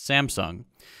Samsung,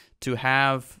 to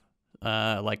have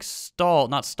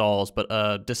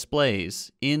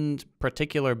displays in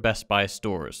particular Best Buy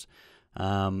stores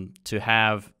to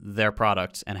have their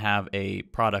products and have a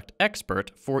product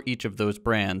expert for each of those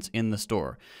brands in the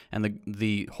store. And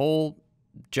the whole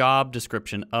job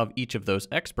description of each of those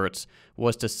experts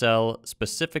was to sell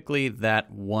specifically that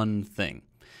one thing.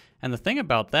 And the thing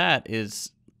about that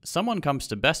is someone comes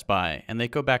to Best Buy and they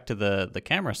go back to the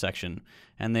camera section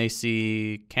and they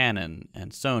see Canon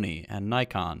and Sony and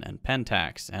Nikon and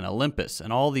Pentax and Olympus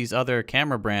and all these other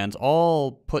camera brands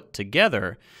all put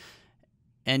together,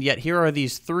 and yet here are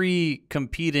these three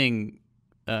competing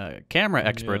camera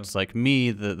experts like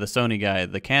me, the Sony guy,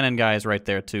 the Canon guy is right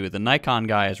there too, the Nikon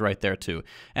guy is right there too,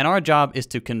 and our job is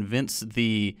to convince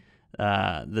the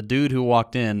dude who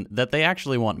walked in that they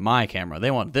actually want my camera.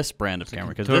 They want this brand of camera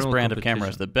because this brand of camera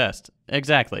is the best.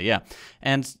 Exactly, yeah.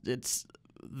 And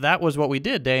that was what we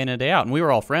did day in and day out. And we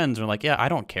were all friends. And we're like, yeah, I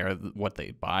don't care what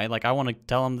they buy. Like, I want to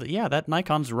tell them that, yeah, that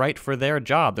Nikon's right for their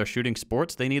job. They're shooting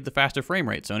sports. They need the faster frame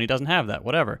rate. Sony doesn't have that,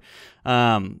 whatever.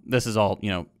 This is all,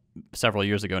 several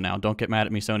years ago now. Don't get mad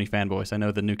at me, Sony fanboys. I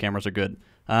know the new cameras are good.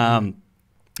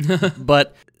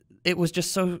 But it was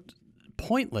just so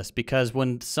pointless because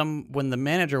when the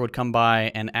manager would come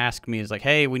by and ask me, it's like,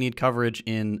 hey, we need coverage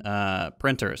in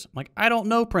printers. I'm like, I don't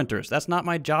know printers. That's not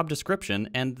my job description.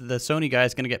 And the Sony guy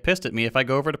is going to get pissed at me if I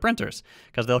go over to printers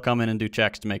because they'll come in and do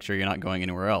checks to make sure you're not going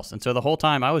anywhere else. And so the whole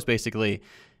time I was basically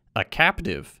a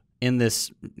captive in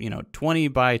this, 20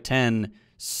 by 10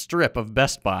 strip of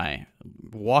Best Buy,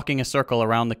 walking a circle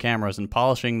around the cameras and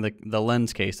polishing the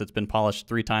lens case that's been polished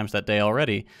 3 times that day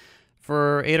already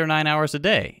for 8 or 9 hours a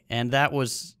day. And that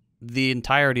was the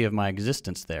entirety of my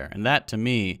existence there. And that, to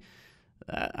me,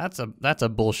 that's a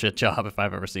bullshit job if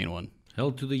I've ever seen one.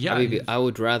 Hell to the yeah. I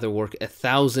would rather work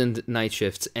 1,000 night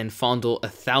shifts and fondle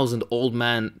 1,000 old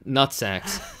man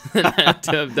nutsacks than have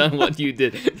to have done what you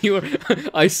did.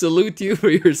 I salute you for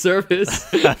your service.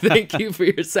 Thank you for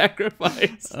your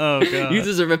sacrifice. Oh God! You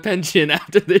deserve a pension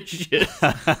after this shit.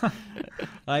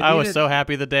 I was so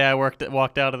happy the day I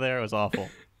walked out of there. It was awful.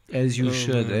 As you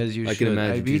should. I can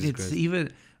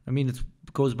imagine.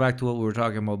 It goes back to what we were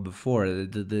talking about before.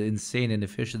 The insane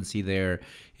inefficiency there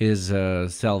is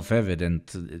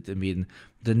self-evident. I mean,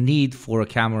 the need for a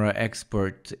camera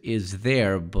expert is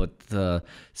there, but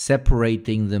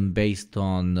separating them based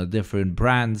on different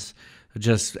brands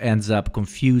just ends up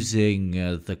confusing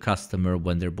the customer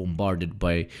when they're bombarded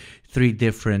by 3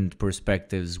 different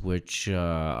perspectives, which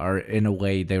are in a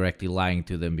way directly lying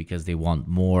to them because they want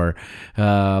more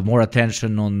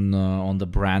attention on the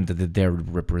brand that they're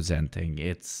representing.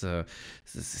 It's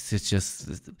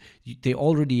just they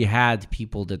already had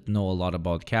people that know a lot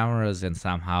about cameras, and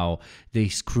somehow they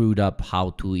screwed up how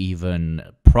to even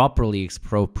properly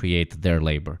expropriate their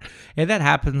labor, and that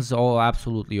happens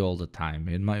absolutely all the time.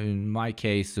 In my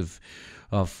case of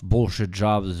bullshit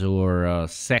jobs or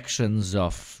sections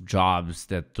of jobs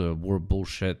that were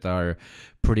bullshit are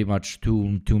pretty much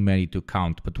too many to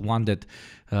count. But one that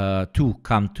two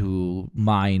come to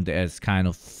mind as kind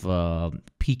of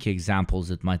peak examples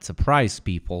that might surprise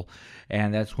people,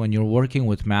 and that's when you're working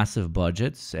with massive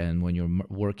budgets and when you're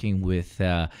working with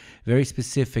very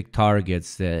specific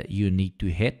targets that you need to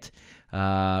hit.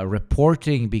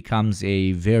 Reporting becomes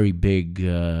a very big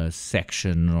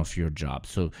section of your job.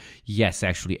 So yes,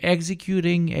 actually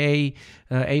executing a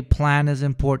plan is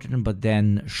important, but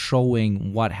then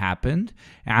showing what happened,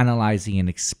 analyzing and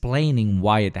explaining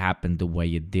why it happened the way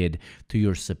it did to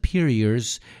your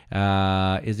superiors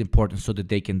is important so that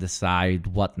they can decide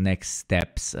what next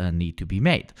steps need to be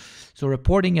made. So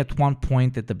reporting at one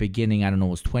point at the beginning,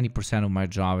 was 20% of my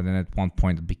job, and then at one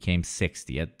point it became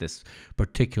 60 at this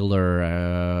particular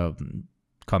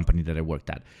company that I worked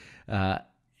at.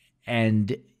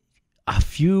 And a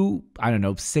few,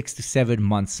 6 to 7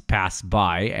 months pass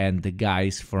by, and the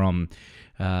guys from,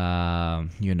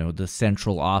 the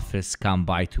central office come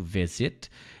by to visit,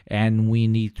 and we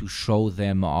need to show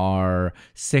them our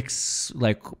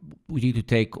we need to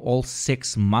take all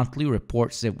 6 monthly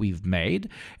reports that we've made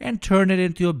and turn it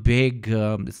into a big,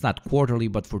 it's not quarterly,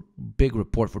 but for big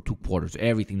report for 2 quarters,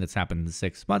 everything that's happened in the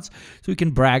 6 months. So we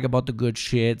can brag about the good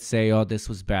shit, say, oh, this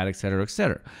was bad, etc.,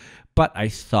 etc. But I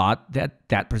thought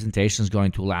that presentation is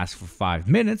going to last for 5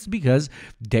 minutes because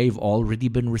they've already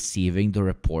been receiving the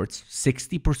reports,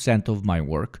 60% of my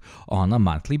work, on a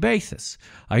monthly basis.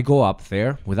 I go up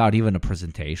there without even a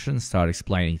presentation, start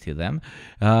explaining to them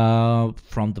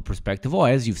from the perspective,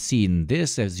 as you've seen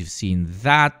this, as you've seen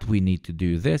that, we need to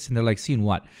do this. And they're like, seen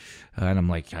what? And I'm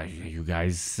like, you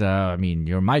guys,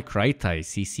 you're Mike, right? I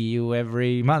CC you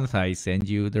every month. I send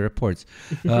you the reports.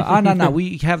 No.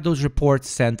 We have those reports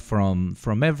sent from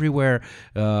everywhere,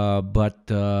 but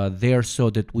they're so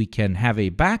that we can have a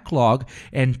backlog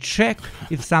and check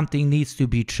if something needs to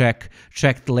be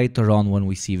checked later on when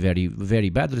we see very, very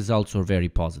bad results or very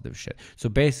positive shit. So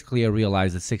basically, I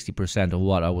realized that 60% of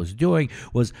what I was doing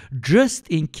was just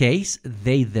in case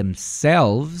they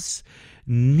themselves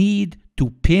need to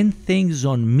pin things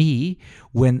on me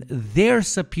when their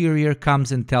superior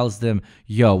comes and tells them,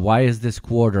 yo, why is this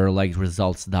quarter like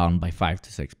results down by 5 to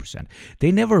 6%?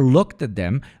 They never looked at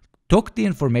them, took the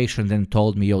information, then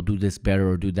told me, yo, do this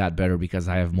better or do that better because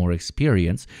I have more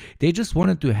experience. They just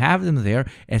wanted to have them there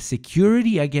as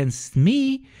security against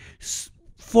me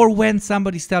for when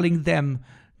somebody's telling them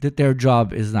that their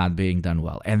job is not being done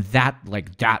well. And that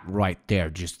right there,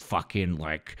 just fucking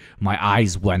like my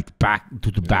eyes went back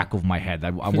to the back of my head. I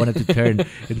wanted to turn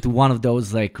into one of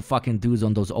those like fucking dudes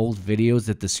on those old videos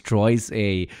that destroys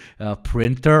a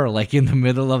printer like in the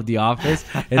middle of the office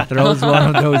and throws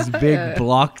one of those big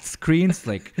blocked screens.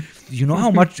 Like, you know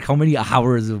how many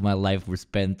hours of my life were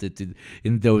spent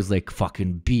in those like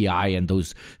fucking BI and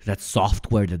that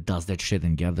software that does that shit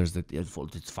and gathers that.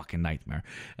 It's fucking nightmare.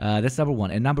 That's number one.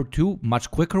 And number two,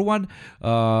 much quicker one,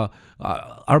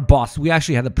 our boss, we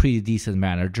actually had a pretty decent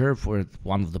manager for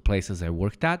one of the places I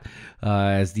worked at,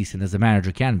 as decent as a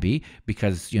manager can be,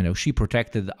 because, you know, she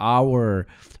protected our,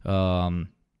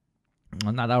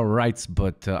 not our rights,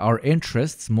 but our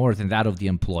interests more than that of the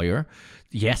employer.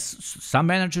 Yes, some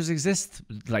managers exist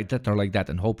like that or like that,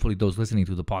 and hopefully those listening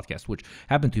to the podcast, which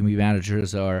happen to me,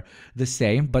 managers are the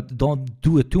same, but don't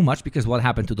do it too much, because what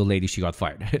happened to the lady? She got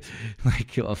fired,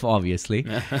 like obviously.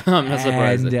 I'm not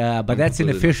surprised. But that's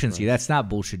inefficiency. That's not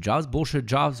bullshit jobs. Bullshit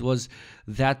jobs was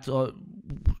that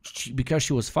because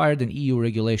she was fired, and EU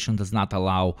regulation does not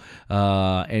allow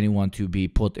anyone to be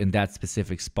put in that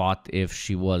specific spot if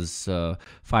she was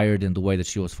fired in the way that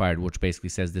she was fired, which basically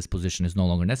says this position is no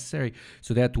longer necessary.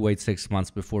 So they had to wait 6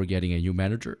 months before getting a new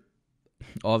manager.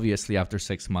 Obviously, after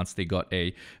 6 months, they got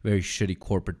a very shitty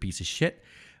corporate piece of shit.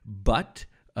 But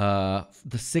the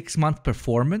 6-month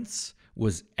performance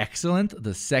was excellent.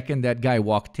 The second that guy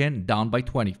walked in, down by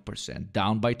 20%,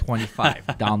 down by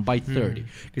 25%, down by 30%,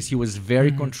 because he was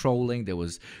very controlling. There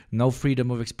was no freedom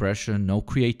of expression, no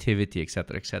creativity,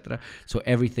 etc., etc. So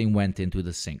everything went into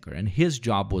the sinker. And his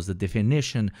job was the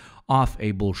definition of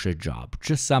a bullshit job.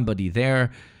 Just somebody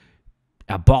there,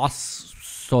 a boss,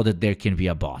 so that there can be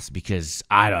a boss, because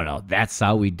I don't know, that's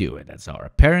how we do it. That's how our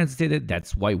parents did it.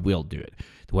 That's why we'll do it.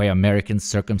 The way Americans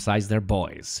circumcise their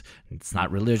boys. It's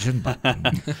not religion, but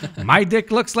my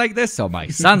dick looks like this, so my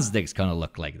son's dick's gonna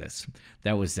look like this.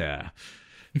 That was yeah,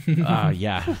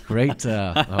 great.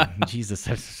 Oh, Jesus,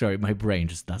 sorry, my brain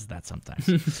just does that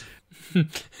sometimes.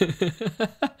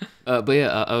 But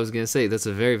yeah, I was gonna say that's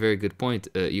a very, very good point,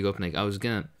 Yugopnik. I was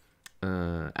gonna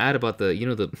add about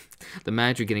the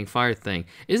manager getting fired thing.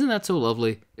 Isn't that so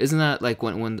lovely? Isn't that like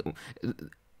when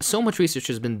so much research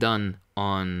has been done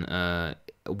on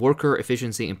worker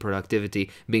efficiency and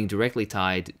productivity being directly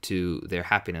tied to their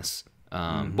happiness,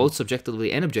 both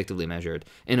subjectively and objectively measured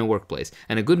in a workplace.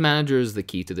 And a good manager is the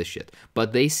key to this shit.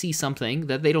 But they see something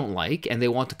that they don't like, and they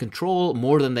want to control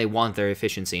more than they want their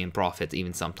efficiency and profit,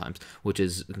 even sometimes, which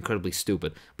is incredibly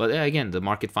stupid. But again, the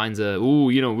market finds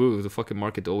the fucking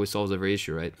market always solves every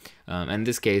issue, right? And in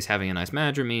this case, having a nice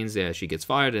manager means, she gets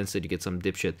fired, and instead you get some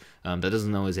dipshit that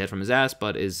doesn't know his head from his ass,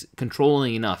 but is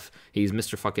controlling enough. He's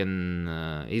Mr.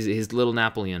 fucking, he's little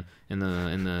Napoleon in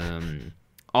the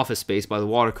office space by the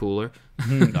water cooler.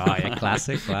 Yeah,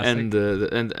 classic. And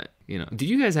did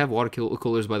you guys have water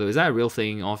coolers, by the way? Is that a real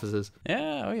thing in offices?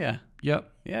 Yeah. Oh yeah.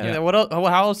 Yep. Yeah. What else,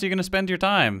 how else are you gonna spend your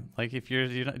time? Like if you're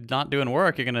not doing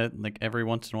work, you're gonna, like, every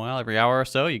once in a while, every hour or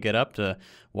so, you get up to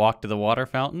walk to the water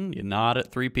fountain, you nod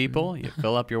at 3 people, you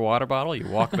fill up your water bottle, you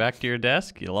walk back to your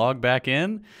desk, you log back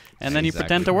in, and then you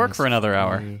pretend to work for another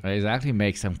hour. Exactly.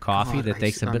 Make some coffee that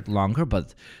takes a bit longer,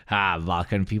 but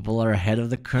Balkan people are ahead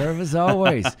of the curve as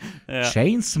always.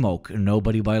 Chain smoke.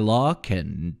 Nobody by law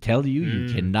can tell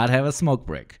you cannot have a smoke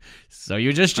break. So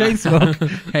you just chain smoke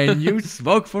and you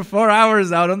smoke for 4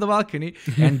 hours out on the balcony.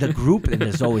 And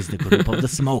there's always the group of the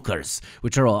smokers,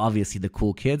 which are all obviously the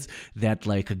cool kids that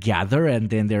like gather, and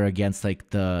then they're against like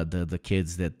the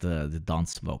kids that don't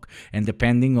smoke. And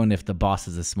depending on if the boss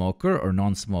is a smoker or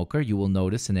non-smoker, you will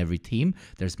notice in every team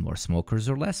there's more smokers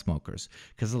or less smokers,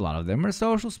 because a lot of them are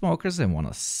social smokers and want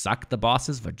to suck the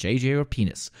boss's vajayjay or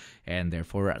penis, and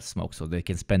therefore smoke so they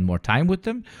can spend more time with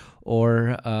them,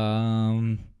 or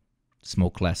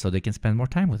smoke less so they can spend more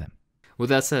time with them. With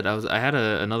that said, I had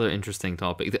another interesting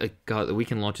topic. God, we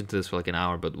can launch into this for like an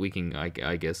hour, but we can, I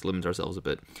guess, limit ourselves a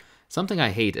bit. Something I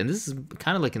hate, and this is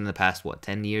kind of like in the past,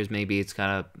 10 years maybe, it's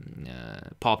kind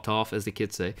of popped off, as the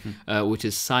kids say, which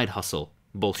is side hustle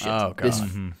bullshit. Oh, God.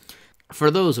 For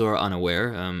those who are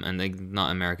unaware, and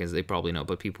not Americans, they probably know,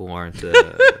 but people who aren't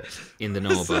in the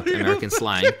know about American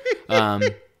slang. No,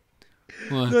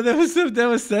 that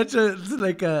was such a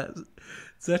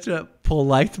Such a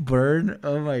polite burn.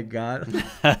 Oh my god.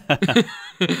 I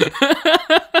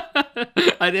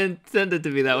didn't intend it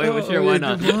to be that way, but sure, why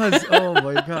not? It was. Oh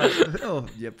my god. Oh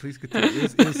yeah, please continue.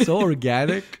 It was so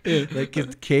organic, like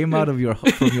it came out of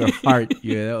from your heart.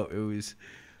 You know, it was.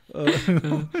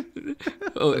 The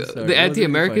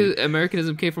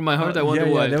anti-Americanism came from my heart. I wonder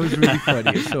why. Yeah, that was really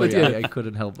funny. Sorry, I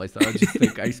couldn't help myself. I just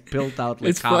think I spilled out.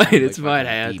 Like, it's fine. It's fine.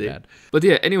 I had to. But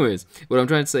yeah. Anyways, what I'm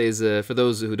trying to say is, for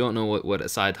those who don't know what a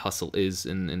side hustle is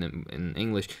in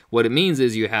English, what it means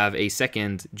is you have a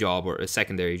second job or a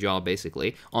secondary job,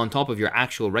 basically, on top of your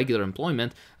actual regular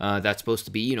employment. That's supposed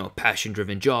to be, a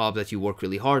passion-driven job that you work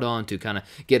really hard on to kind of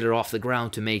get it off the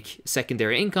ground to make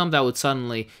secondary income. That would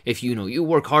suddenly, if you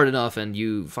work hard enough and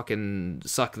you fucking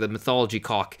suck the mythology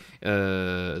cock,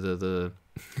 the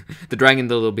dragon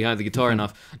dildo behind the guitar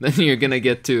enough, then you're gonna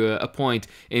get to a point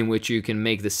in which you can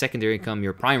make the secondary income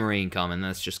your primary income, and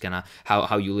that's just kind of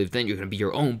how you live. Then you're gonna be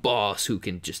your own boss who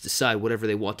can just decide whatever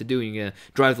they want to do. You're gonna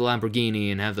drive the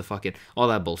Lamborghini and have the fucking all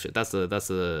that bullshit. That's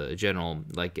the general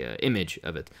image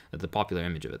of it, the popular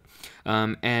image of it.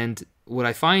 And what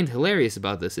I find hilarious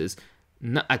about this is,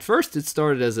 at first, it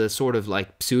started as a sort of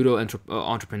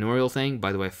pseudo-entrepreneurial thing.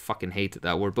 By the way, I fucking hate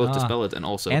that word, both to spell it and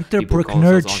also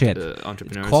entrepreneur-shit.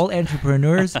 Entrepreneurs. Call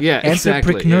entrepreneurs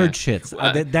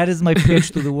entrepreneur-shits. That is my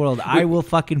pitch to the world. I will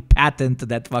fucking patent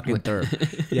that fucking term.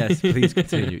 Yes, please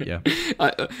continue. Yeah.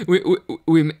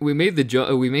 We made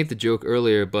the joke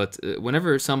earlier, but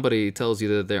whenever somebody tells you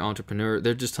that they're entrepreneur,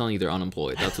 they're just telling you they're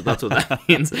unemployed. That's what that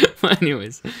means. But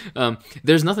anyways,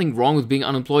 there's nothing wrong with being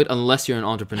unemployed unless you're an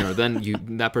entrepreneur. Then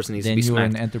that person needs to be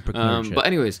smacked. Then you're an entrepreneur. But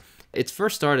anyways, it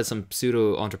first started some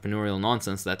pseudo-entrepreneurial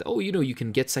nonsense that, you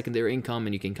can get secondary income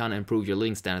and you can kind of improve your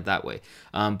living standard that way.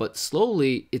 But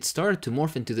slowly, it started to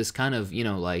morph into this kind of, you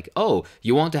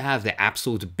want to have the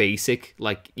absolute basic,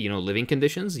 living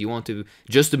conditions. You want to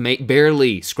just make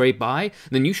barely scrape by.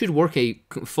 Then you should work a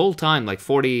full-time,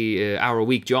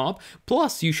 40-hour-a-week job.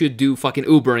 Plus, you should do fucking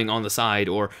Ubering on the side,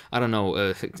 or, I don't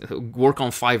know, work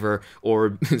on Fiverr,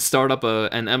 or start up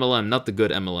an MLM, not the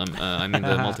good MLM. I mean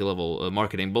the multi-level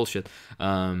marketing bullshit.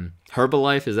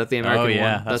 Herbalife, is that the American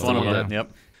one? That's the one.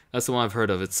 Yep. That's the one I've heard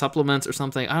of. It's supplements or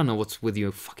something. I don't know what's with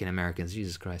you fucking Americans.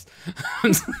 Jesus Christ.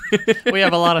 We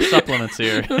have a lot of supplements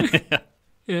here.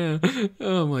 Yeah.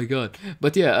 Oh my god.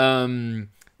 But yeah,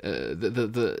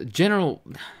 the general.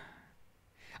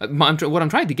 What I'm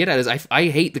trying to get at is I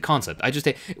hate the concept. I just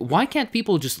hate. Why can't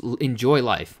people just enjoy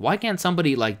life? Why can't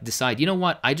somebody decide? You know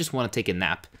what? I just want to take a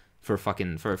nap for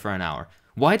an hour.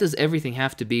 Why does everything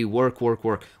have to be work?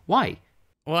 Why?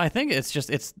 Well, I think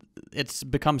it's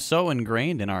become so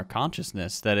ingrained in our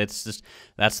consciousness that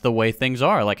that's the way things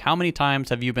are. Like, how many times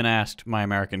have you been asked, my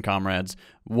American comrades,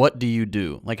 what do you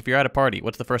do? Like, if you're at a party,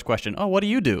 what's the first question? Oh, what do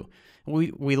you do?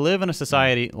 We live in a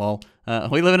society.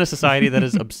 We live in a society that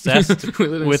is obsessed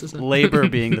with labor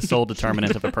being the sole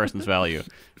determinant of a person's value.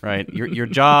 Right? Your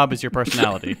job is your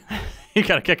personality. You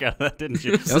got a kick out of that, didn't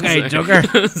you? Okay, Joker.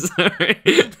 Sorry.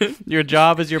 Your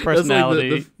job is your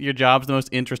personality. Your job's the most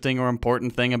interesting or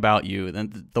important thing about you.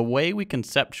 And the way we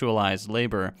conceptualize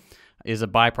labor is a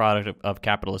byproduct of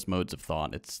capitalist modes of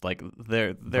thought. It's like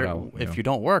if you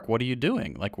don't work, what are you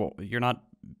doing? Like, you're not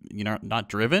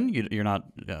driven. You're not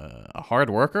a hard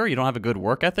worker. You don't have a good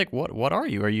work ethic. What are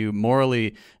you? Are you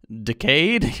morally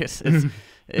decayed?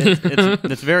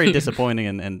 It's very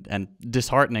disappointing and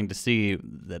disheartening to see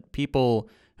that people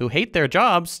who hate their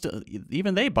jobs,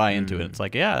 even they buy into it. It's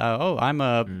like, I'm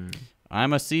a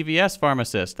CVS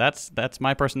pharmacist. That's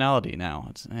my personality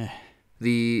now.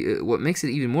 What makes it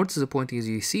even more disappointing is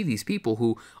you see these people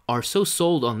who are so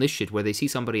sold on this shit, where they see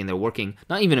somebody and they're working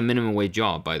not even a minimum wage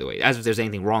job, by the way, as if there's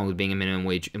anything wrong with being a minimum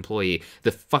wage employee.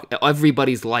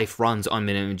 Everybody's life runs on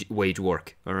minimum wage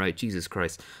work. All right, Jesus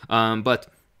Christ. But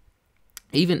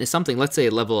even something, let's say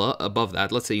a level above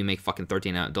that, let's say you make fucking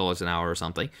 $13 an hour or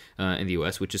something in the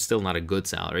US, which is still not a good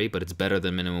salary, but it's better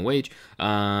than minimum wage,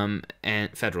 and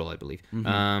federal, I believe.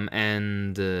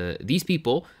 Mm-hmm. These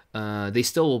people, they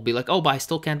still will be like, oh, but I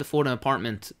still can't afford an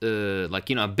apartment,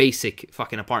 a basic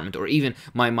fucking apartment, or even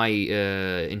my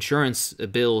insurance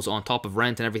bills on top of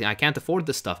rent and everything. I can't afford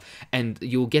this stuff. And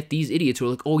you'll get these idiots who are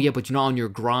like, oh yeah, but you're not on your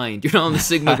grind. You're not on the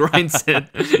Sigma grind set.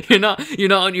 You're not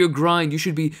on your grind. You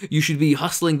should be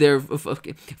hustling there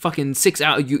fucking 6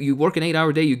 hours. You work an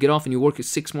 8-hour day, you get off and you work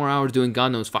 6 more hours doing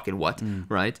God knows fucking what,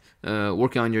 right?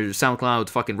 Working on your SoundCloud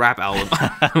fucking rap album.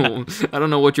 I don't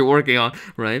know what you're working on,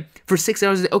 right? For 6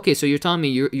 hours a day. Okay, so you're telling me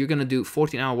you're gonna do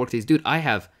 14-hour work days, dude? I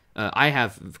have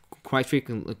quite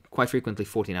frequently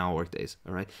 14-hour workdays.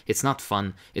 All right, it's not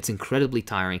fun. It's incredibly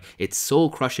tiring. It's soul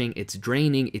crushing. It's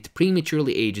draining. It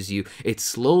prematurely ages you. It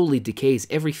slowly decays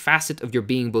every facet of your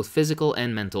being, both physical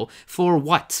and mental. For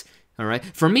what? All right.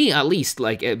 For me, at least,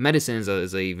 like medicine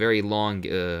is a very long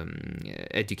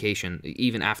education,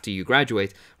 even after you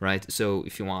graduate, right? So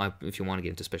if you want to get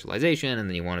into specialization and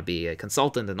then you want to be a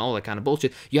consultant and all that kind of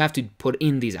bullshit, you have to put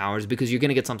in these hours because you're going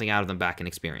to get something out of them back in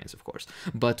experience, of course.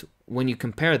 But when you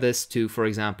compare this to, for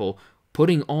example,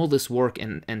 putting all this work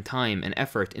and time and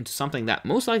effort into something that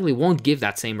most likely won't give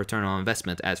that same return on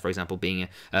investment as, for example, being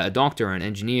a doctor or an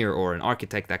engineer or an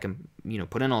architect that can,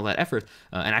 put in all that effort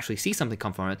and actually see something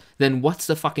come from it, then what's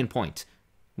the fucking point?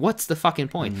 What's the fucking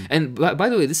point? And by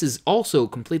the way, this is also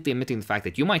completely omitting the fact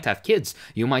that you might have kids,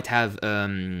 you might have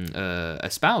a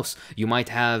spouse, you might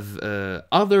have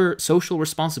other social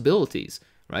responsibilities,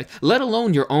 right? Let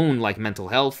alone your own like mental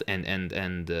health and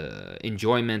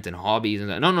enjoyment and hobbies.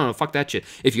 And no, fuck that shit.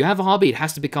 If you have a hobby, it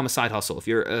has to become a side hustle. If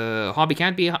your hobby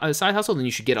can't be a side hustle, then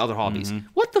you should get other hobbies.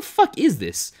 What the fuck is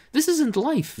this? This isn't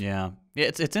life. Yeah,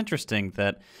 it's interesting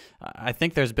that I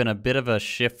think there's been a bit of a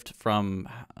shift from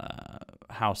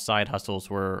how side hustles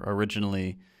were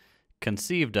originally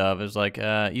conceived of. It was like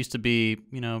it used to be,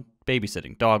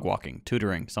 babysitting, dog walking,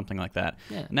 tutoring, something like that.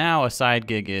 Yeah. Now a side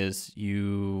gig is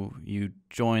you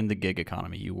join the gig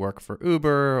economy. You work for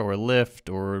Uber or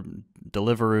Lyft or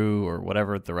Deliveroo or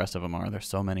whatever the rest of them are. There's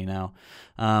so many now.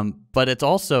 But it's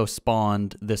also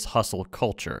spawned this hustle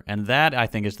culture. And that, I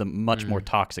think, is the much more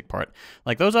toxic part.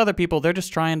 Like those other people, they're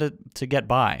just trying to get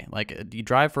by. Like you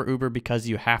drive for Uber because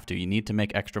you have to. You need to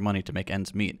make extra money to make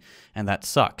ends meet. And that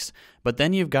sucks. But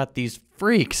then you've got these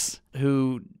freaks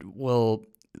who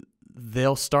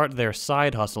they'll start their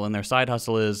side hustle, and their side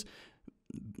hustle is,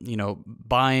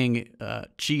 buying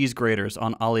cheese graters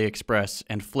on AliExpress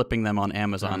and flipping them on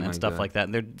Amazon and stuff like that.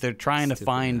 They're trying to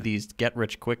find these get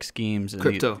rich quick schemes.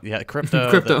 Crypto. Crypto.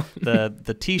 Crypto.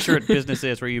 The t-shirt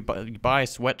businesses where you buy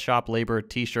sweatshop labor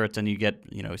t-shirts and you get,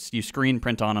 you screen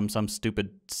print on them some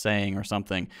stupid saying or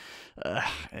something.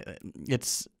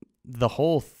 It's the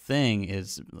whole thing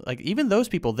is like, even those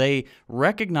people, they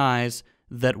recognize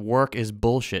that work is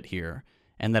bullshit here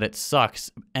and that it sucks,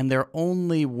 and their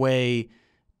only way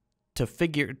to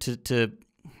free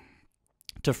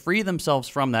themselves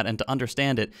from that and to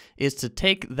understand it is to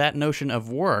take that notion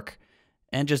of work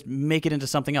and just make it into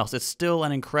something else. It's still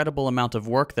an incredible amount of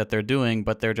work that they're doing,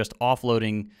 but they're just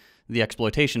offloading the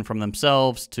exploitation from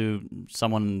themselves to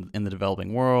someone in the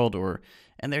developing world,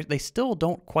 and they still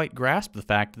don't quite grasp the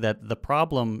fact that the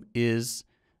problem is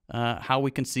how we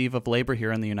conceive of labor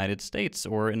here in the United States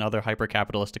or in other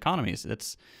hyper-capitalist economies.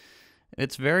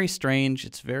 It's very strange.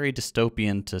 It's very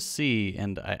dystopian to see,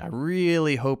 and I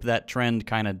really hope that trend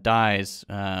kind of dies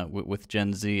with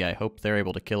Gen Z. I hope they're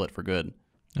able to kill it for good.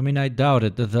 I mean, I doubt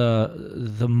it. The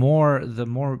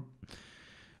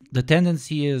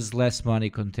tendency is less money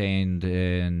contained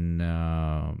in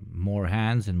more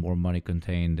hands and more money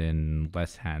contained in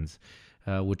less hands.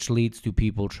 Which leads to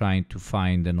people trying to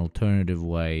find an alternative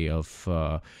way of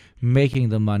making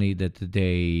the money that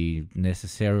they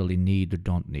necessarily need or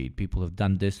don't need. People have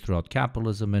done this throughout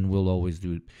capitalism and will always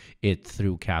do it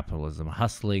through capitalism.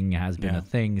 Hustling has been a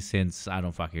thing since I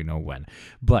don't fucking know when.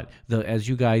 But as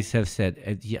you guys have said,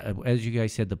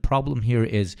 the problem here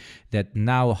is that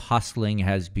now hustling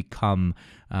has become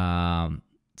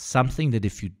something that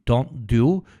if you don't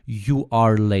do, you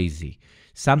are lazy.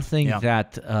 Something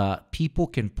that people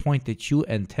can point at you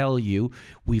and tell you,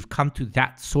 we've come to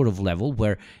that sort of level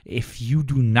where if you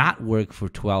do not work for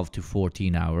 12 to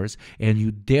 14 hours and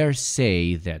you dare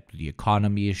say that the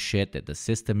economy is shit, that the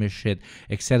system is shit,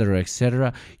 etc.,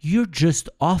 you're just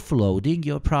offloading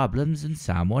your problems on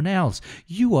someone else.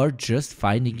 You are just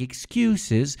finding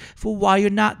excuses for why you're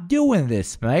not doing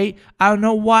this, mate. I don't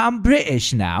know why I'm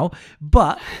British now,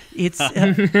 but it's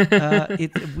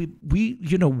we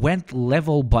went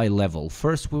level by level.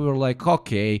 First, we were like,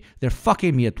 okay, they're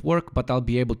fucking me at work, but I'll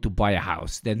be able to buy a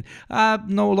house. Then,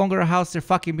 no longer a house, they're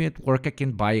fucking me at work, I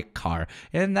can buy a car.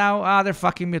 And now, they're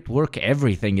fucking me at work,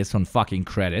 everything is on fucking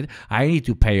credit. I need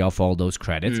to pay off all those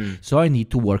credits, so I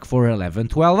need to work for 11,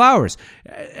 12 hours.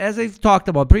 As I've talked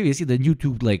about previously, the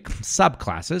YouTube,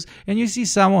 subclasses, and you see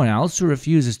someone else who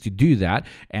refuses to do that,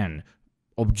 and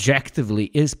objectively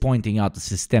is pointing out the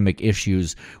systemic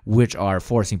issues which are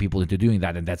forcing people into doing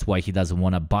that, and that's why he doesn't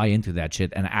want to buy into that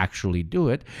shit and actually do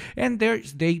it. And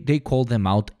they call them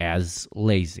out as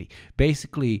lazy.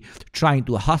 Basically, trying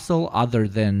to hustle other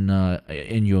than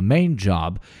in your main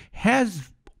job has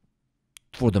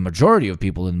for the majority of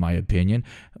people, in my opinion,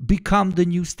 become the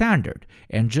new standard.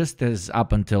 And just as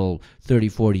up until 30,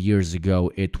 40 years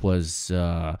ago, it was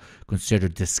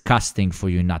considered disgusting for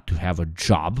you not to have a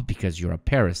job because you're a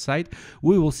parasite,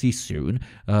 we will see soon,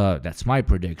 that's my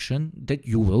prediction, that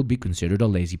you will be considered a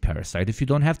lazy parasite if you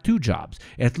don't have 2 jobs.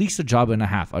 At least a job and a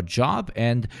half. A job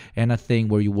and a thing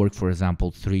where you work, for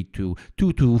example, 2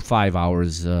 to 5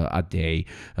 hours a day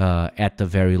at the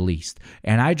very least.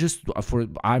 And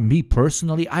me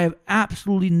personally, I have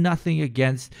absolutely nothing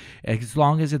against, as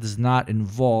long as it does not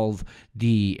involve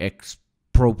the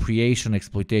exploitation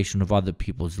of other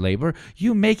people's labor.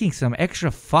 You making some extra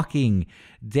fucking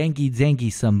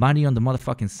dengi some money on the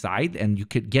motherfucking side, and you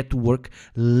could get to work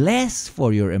less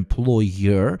for your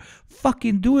employer.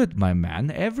 Fucking do it, my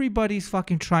man. Everybody's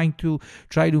fucking trying to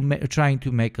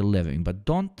make a living, but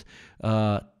don't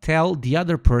tell the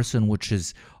other person, which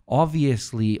is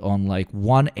obviously on like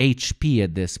 1 HP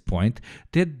at this point,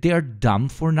 that they're dumb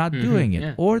for not doing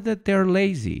it, or that they're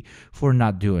lazy for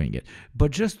not doing it.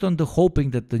 But just on the hoping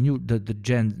that the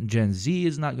Gen Z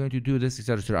is not going to do this,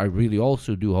 etc. I really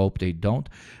also do hope they don't.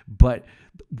 But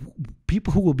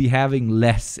people who will be having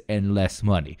less and less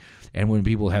money. And when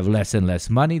people have less and less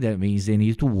money, that means they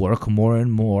need to work more and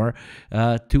more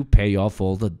to pay off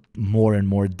all the more and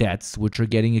more debts which are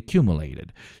getting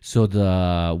accumulated. So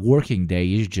the working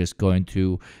day is just going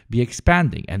to be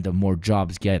expanding. And the more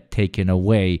jobs get taken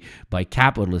away by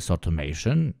capitalist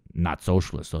automation, not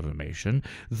socialist automation,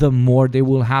 the more they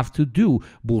will have to do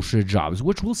bullshit jobs,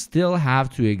 which will still have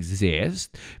to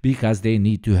exist because they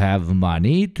need to have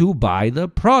money to buy the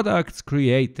products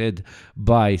created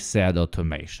by said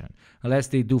automation. Unless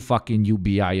they do fucking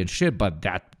UBI and shit, but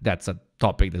that's a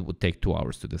topic that would take 2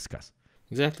 hours to discuss.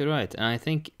 Exactly right. And I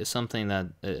think something that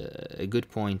a good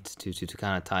point to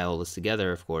kind of tie all this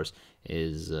together, of course,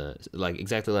 is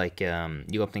exactly like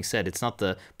you opening said, it's not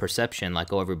the perception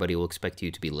like, oh, everybody will expect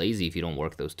you to be lazy if you don't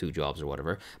work those 2 jobs or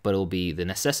whatever, but it'll be the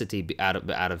necessity out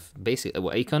of basic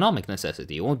economic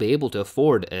necessity. You won't be able to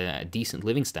afford a decent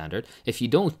living standard if you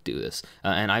don't do this.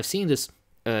 And I've seen this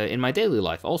in my daily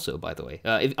life also, by the way,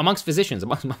 amongst physicians,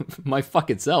 amongst my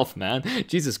fucking self, man.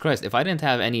 Jesus Christ, if I didn't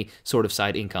have any sort of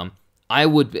side income, I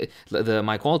would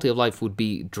my quality of life would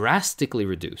be drastically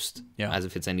reduced. Yeah. As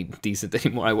if it's any decent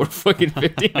anymore. I work fucking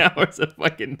 15 hours a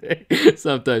fucking day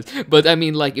sometimes. But I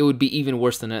mean, like, it would be even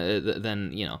worse than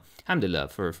you know, alhamdulillah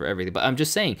for everything. But I'm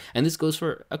just saying, and this goes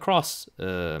for across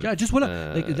just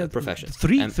wanna professions.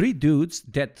 Three dudes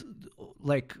that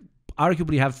like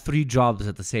arguably have 3 jobs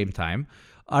at the same time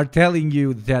are telling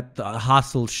you that the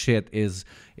hustle shit is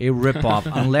a ripoff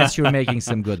unless you're making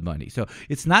some good money. So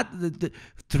it's not the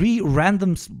 3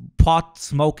 random pot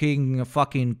smoking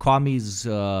fucking commies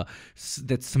that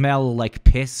smell like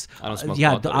piss. I don't smoke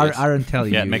pot. Aren't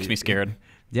telling you. Yeah, it makes me scared.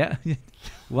 Yeah.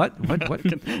 What?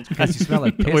 Because you smell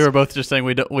like piss. We were both just saying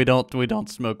we don't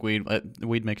smoke weed.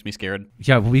 Weed makes me scared.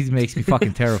 Yeah, weed makes me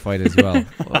fucking terrified as well.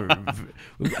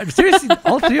 Seriously,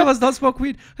 all 3 of us don't smoke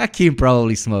weed. Hakeem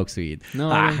probably smokes weed. No,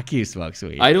 Hakeem smokes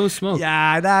weed. I don't smoke.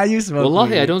 Yeah, nah, you smoke.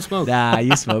 Wallahi, weed. I don't smoke. Nah,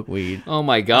 you smoke weed. Oh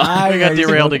my god, we got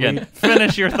derailed again.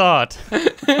 Finish your thought.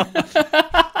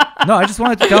 No, I just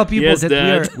wanted to tell people yes,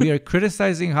 that we are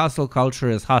criticizing hustle culture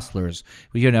as hustlers.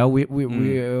 You know, we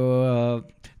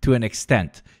to an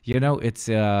extent. You know, it's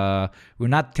we're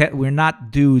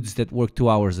not dudes that work 2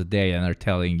 hours a day and are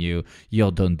telling you,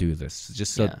 yo, don't do this.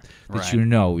 Just so that you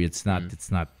know, it's not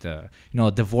you know,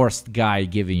 a divorced guy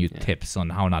giving you tips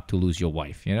on how not to lose your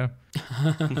wife. You know.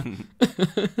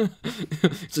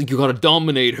 It's like, you gotta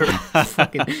dominate her.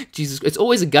 Fucking Jesus! It's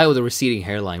always a guy with a receding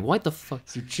hairline. What the fuck?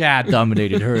 So Chad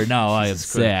dominated her. Now I am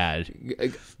sad,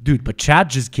 dude. But Chad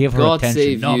just gave her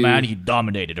attention. No, man, he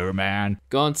dominated her, man.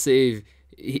 God save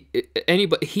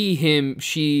anybody. He, him,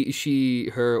 she,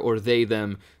 her, or they,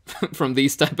 them. From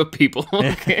these type of people,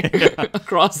 okay,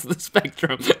 across the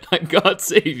spectrum. God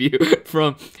save you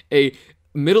from a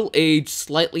middle-aged,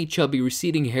 slightly chubby,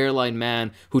 receding hairline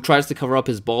man who tries to cover up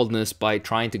his baldness by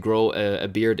trying to grow a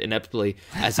beard ineptly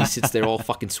as he sits there all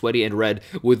fucking sweaty and red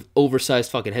with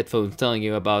oversized fucking headphones telling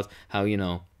you about how, you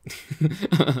know,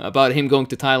 about him going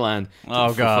to Thailand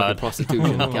for fucking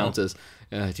prostitution counts as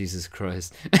Jesus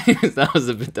Christ. That was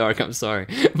a bit dark, I'm sorry.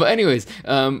 But anyways,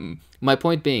 my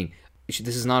point being,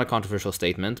 this is not a controversial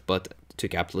statement, but to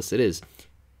capitalists it is.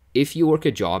 If you work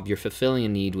a job, you're fulfilling a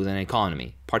need within an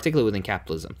economy, particularly within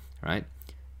capitalism, right?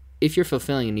 If you're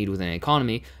fulfilling a need within an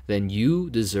economy, then you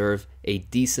deserve a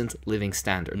decent living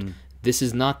standard. This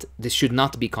should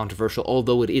not be controversial,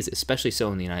 although it is, especially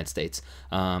so in the United States.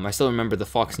 I still remember the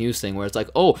Fox News thing where it's like,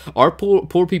 oh, are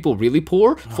poor people really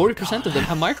poor? 40% of them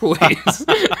have microwaves.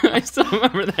 I still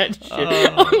remember that shit.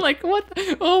 I'm like, what?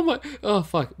 Oh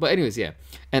fuck. But anyways, yeah.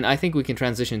 And I think we can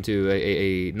transition to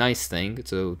a nice thing,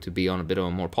 so to be on a bit of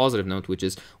a more positive note, which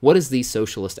is, what is the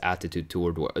socialist attitude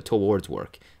towards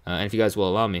work? And if you guys will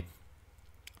allow me,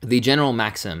 the general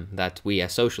maxim that we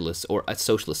as socialists or a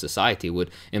socialist society would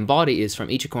embody is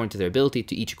from each according to their ability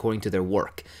to each according to their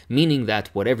work, meaning that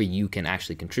whatever you can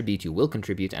actually contribute, you will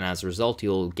contribute, and as a result,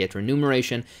 you'll get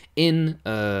remuneration in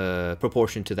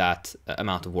proportion to that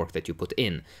amount of work that you put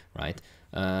in, right?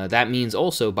 That means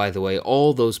also, by the way,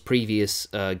 all those previous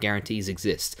guarantees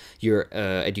exist. Your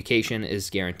education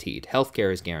is guaranteed,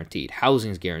 healthcare is guaranteed,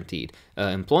 housing is guaranteed,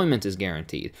 employment is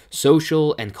guaranteed,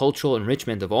 social and cultural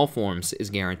enrichment of all forms is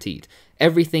guaranteed.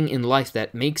 Everything in life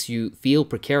that makes you feel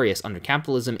precarious under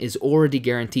capitalism is already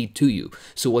guaranteed to you.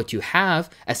 So what you have,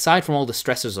 aside from all the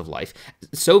stressors of life,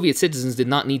 Soviet citizens did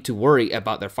not need to worry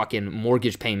about their fucking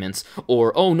mortgage payments,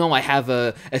 or, oh no, I have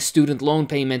a student loan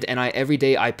payment and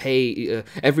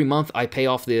every month I pay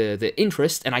off the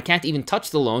interest and I can't even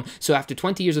touch the loan, so after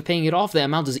 20 years of paying it off, the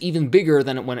amount is even bigger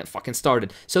than when it fucking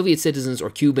started. Soviet citizens or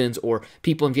Cubans or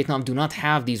people in Vietnam do not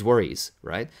have these worries,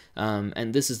 right?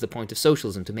 And this is the point of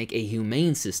socialism, to make a humane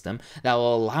system that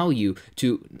will allow you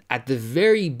to, at the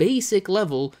very basic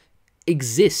level,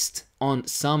 exist on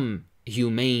some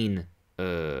humane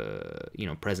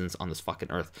presence on this fucking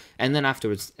earth. And then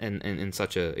afterwards, and in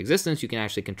such a existence, you can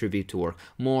actually contribute to work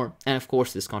more. And of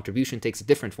course, this contribution takes a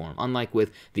different form. Unlike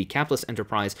with the capitalist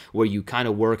enterprise, where you kind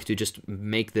of work to just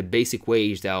make the basic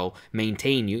wage that'll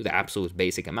maintain you, the absolute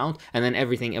basic amount, and then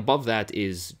everything above that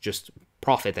is just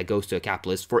profit that goes to a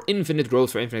capitalist for infinite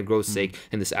growth's sake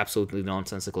in this absolutely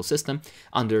nonsensical system.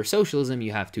 Under socialism,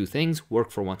 you have two things: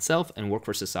 work for oneself and work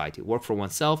for society. Work for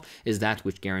oneself is that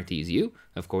which guarantees you,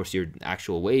 of course, your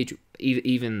actual wage,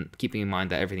 even keeping in mind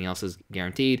that everything else is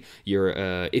guaranteed.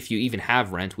 If you even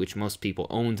have rent, which most people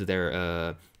owned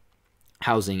their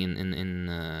housing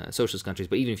in socialist countries,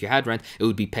 but even if you had rent, it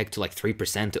would be pegged to like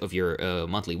 3% of your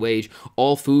monthly wage.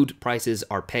 All food prices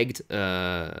are pegged.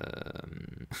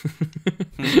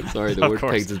 Sorry, the word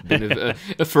pegged has been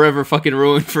a forever fucking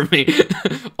ruin for me.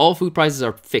 All food prices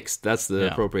are fixed. That's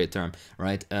the appropriate term,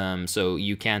 right? So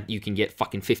you can get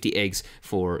fucking 50 eggs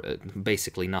for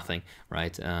basically nothing,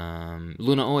 right?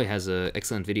 Luna Oi has an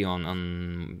excellent video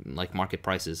on like market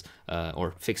prices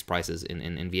or fixed prices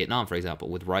in Vietnam, for example,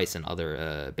 with rice and other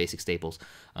basic staples.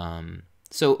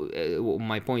 So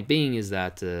my point being is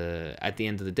that at the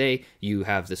end of the day, you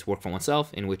have this work for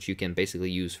oneself, in which you can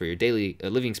basically use for your daily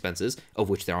living expenses, of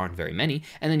which there aren't very many,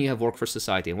 and then you have work for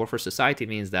society. And work for society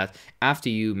means that after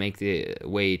you make the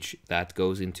wage that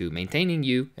goes into maintaining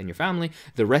you and your family,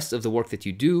 the rest of the work that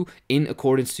you do in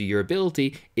accordance to your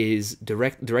ability is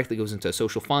directly goes into a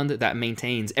social fund that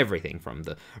maintains everything from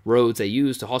the roads they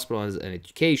use to hospitals and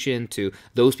education to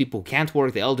those people who can't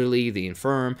work, the elderly, the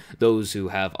infirm, those who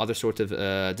have other sorts of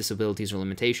disabilities or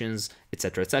limitations,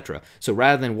 etc., etc. So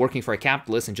rather than working for a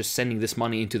capitalist and just sending this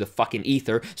money into the fucking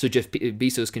ether so Jeff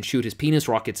Bezos can shoot his penis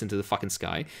rockets into the fucking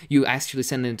sky, you actually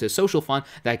send it into a social fund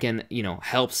that can,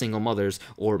 help single mothers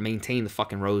or maintain the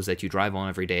fucking roads that you drive on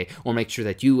every day, or make sure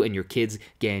that you and your kids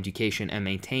get education and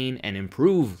maintain and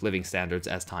improve living standards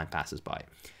as time passes by.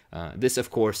 This, of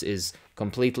course, is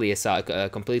completely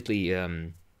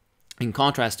in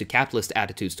contrast to capitalist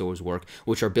attitudes towards work,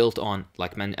 which are built on,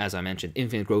 as I mentioned,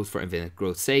 infinite growth for infinite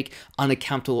growth's sake,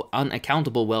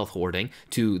 unaccountable wealth hoarding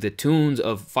to the tunes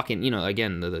of fucking,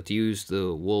 again, to use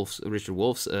the Richard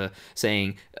Wolff's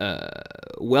saying,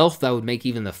 wealth that would make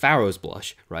even the pharaohs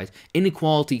blush, right?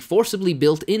 Inequality forcibly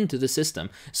built into the system,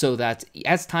 so that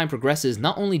as time progresses,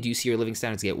 not only do you see your living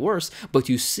standards get worse, but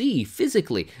you see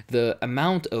physically the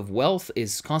amount of wealth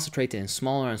is concentrated in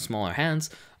smaller and smaller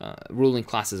hands. Ruling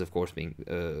classes, of course, being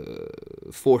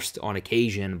forced on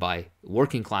occasion by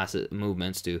working class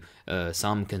movements to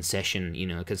some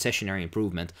concessionary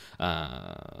improvement,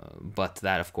 but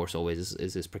that, of course, always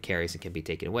is precarious and can be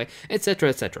taken away, etc.,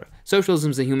 etc.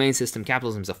 Socialism is a humane system.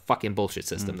 Capitalism is a fucking bullshit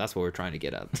system. That's what we're trying to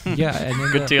get at. Yeah, and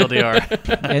good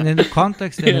TLDR. And in the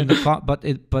context,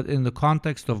 but in the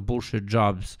context of bullshit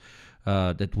jobs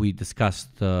that we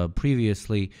discussed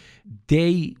previously,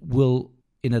 they will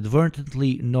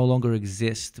inadvertently no longer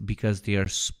exist because they are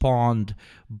spawned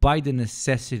by the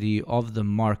necessity of the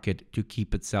market to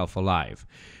keep itself alive.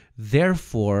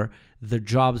 Therefore, the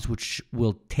jobs which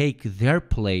will take their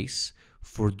place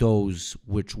for those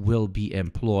which will be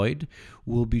employed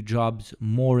will be jobs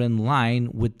more in line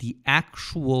with the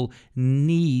actual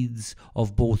needs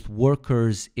of both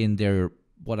workers in their,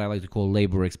 what I like to call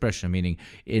labor expression, meaning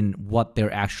in what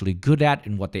they're actually good at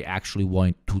and what they actually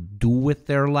want to do with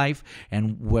their life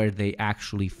and where they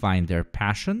actually find their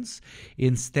passions,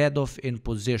 instead of in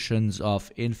positions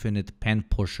of infinite pen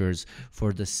pushers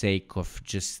for the sake of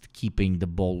just keeping the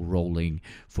ball rolling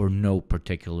for no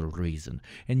particular reason.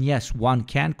 And yes, one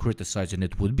can criticize, and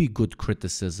it would be good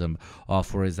criticism of,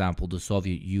 for example, the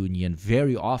Soviet Union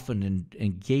very often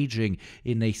engaging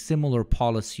in a similar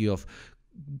policy of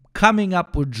coming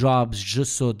up with jobs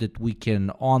just so that we can,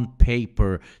 on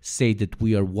paper, say that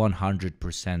we are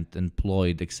 100%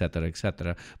 employed, etc.,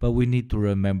 etc. But we need to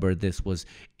remember this was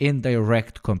in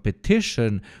direct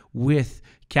competition with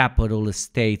capitalist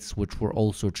states, which were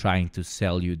also trying to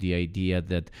sell you the idea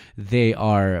that they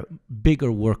are bigger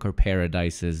worker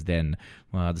paradises than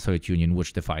the Soviet Union,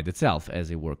 which defined itself as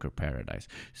a worker paradise.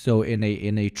 So in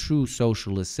a true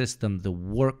socialist system, the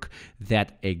work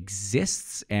that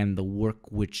exists and the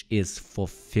work which is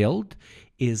fulfilled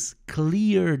is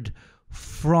cleared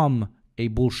from a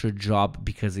bullshit job,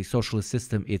 because a socialist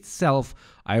system itself,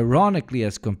 ironically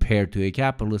as compared to a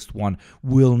capitalist one,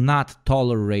 will not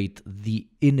tolerate the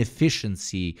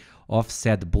inefficiency of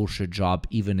said bullshit job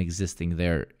even existing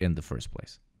there in the first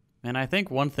place. And I think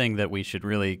one thing that we should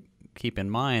really keep in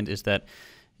mind is that,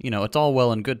 you know, it's all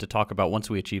well and good to talk about once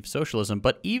we achieve socialism,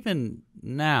 but even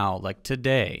now, like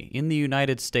today, in the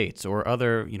United States or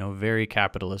other, you know, very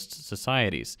capitalist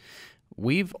societies,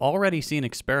 we've already seen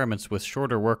experiments with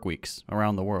shorter work weeks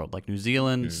around the world. Like New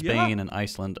Zealand, Spain, and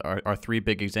Iceland are three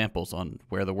big examples on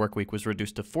where the work week was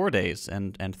reduced to 4 days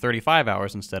and 35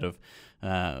 hours instead of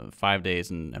 5 days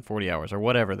and 40 hours or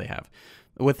whatever they have,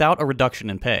 without a reduction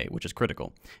in pay, which is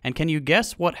critical. And can you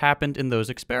guess what happened in those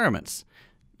experiments?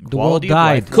 The world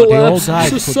died. They all died.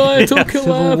 Societal collapse.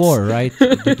 Civil war, right?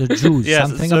 The Jews. Yes,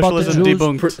 something about the Jews.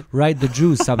 Debunked. Right, the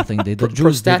Jews. Something. The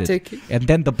Jews did it. And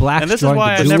then the blacks and this joined is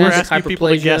why the I Jews. never ask you people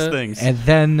to guess things. And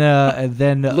then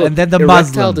Look, the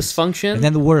erectile Muslims. dysfunction And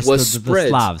then the worst, was the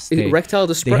Slavs. Erectile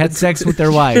They dysfunction. had sex with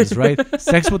their wives, right?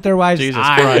 Sex with their wives. Jesus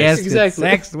Christ. Yes, Exactly.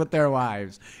 sex with their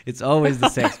wives. It's always the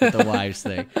sex with the wives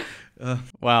thing.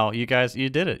 Wow, you guys, you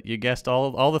did it. You guessed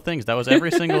all the things. That was every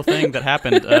single thing that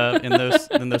happened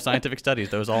in those scientific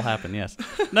studies. Those all happened. Yes.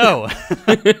 No.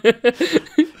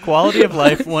 Quality of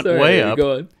life went way up.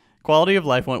 Go on. Quality of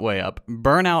life went way up.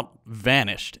 Burnout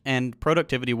vanished, and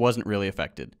productivity wasn't really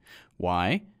affected.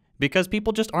 Why? Because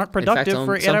people just aren't productive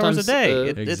for 8 hours a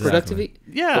day. Productivity,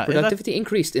 productivity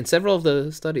increased in several of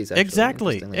the studies.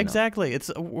 Actually, Exactly.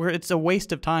 It's a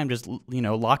waste of time just, you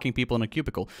know, locking people in a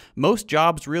cubicle. Most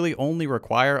jobs really only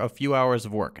require a few hours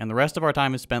of work, and the rest of our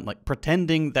time is spent like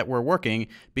pretending that we're working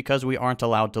because we aren't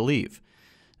allowed to leave.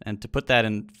 And to put that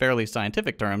in fairly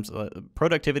scientific terms,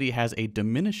 productivity has a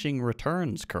diminishing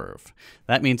returns curve.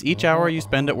 That means each hour you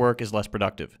spend at work is less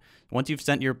productive. Once you've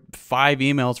sent your 5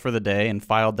 emails for the day and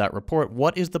filed that report,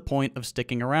 what is the point of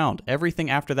sticking around? Everything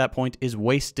after that point is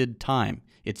wasted time.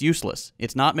 It's useless.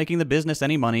 It's not making the business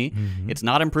any money. It's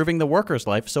not improving the worker's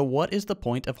life. So what is the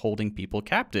point of holding people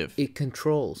captive? It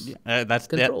controls. That's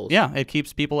controls. It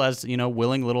keeps people as, you know,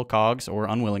 willing little cogs or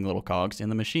unwilling little cogs in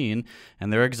the machine,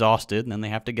 and they're exhausted, and then they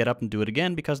have to get up and do it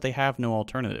again because they have no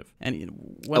alternative.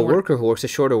 And a worker who works a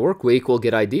shorter work week will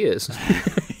get ideas.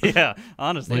 Yeah,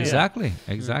 honestly. Exactly.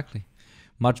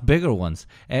 Much bigger ones.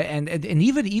 And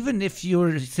even if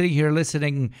you're sitting here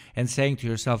listening and saying to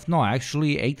yourself, no,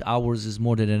 actually 8 hours is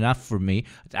more than enough for me.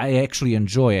 I actually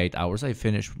enjoy 8 hours. I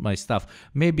finish my stuff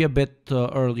maybe a bit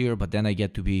earlier, but then I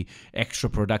get to be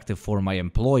extra productive for my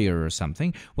employer or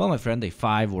something. Well, my friend, a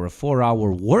 5 or a 4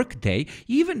 hour work day,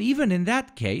 even in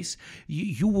that case,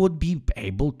 you would be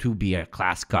able to be a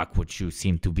class cock, which you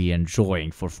seem to be enjoying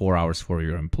for 4 hours for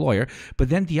your employer. But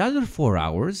then the other 4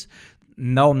 hours,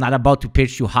 no, I'm not about to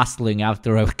pitch you hustling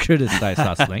after I criticize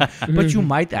hustling, but you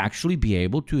might actually be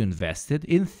able to invest it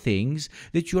in things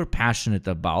that you're passionate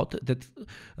about that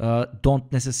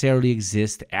don't necessarily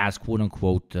exist as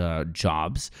quote-unquote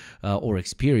jobs or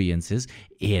experiences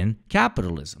in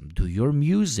capitalism. Do your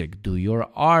music, do your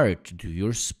art, do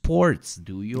your sports,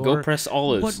 do your... Go press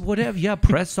olives. Whatever, yeah,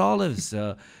 press olives.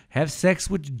 Have sex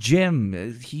with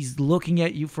Jim. He's looking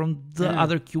at you from the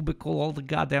other cubicle all the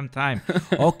goddamn time.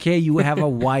 Okay, you have a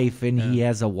wife and he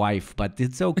has a wife, but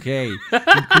it's okay.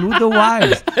 Include the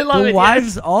wives. The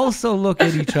wives also look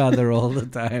at each other all the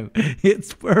time.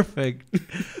 It's perfect.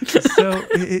 So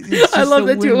it's just I love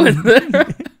that you went there.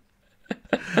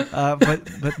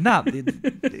 but not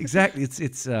exactly.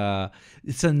 It's a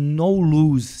no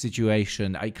lose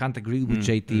situation. I can't agree with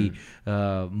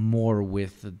JT more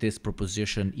with this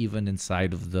proposition, even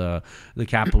inside of the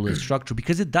capitalist structure,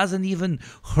 because it doesn't even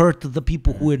hurt the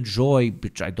people who enjoy,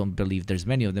 which I don't believe there's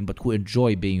many of them, but who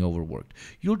enjoy being overworked.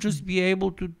 You'll just be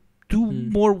able to do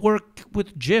more work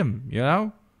with Jim, you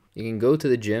know? You can go to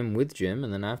the gym with Jim,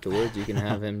 and then afterwards you can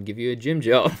have him give you a gym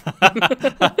job.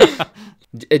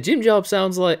 A gym job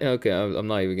sounds like, okay, I'm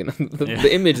not even gonna.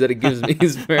 The image that it gives me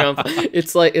is very.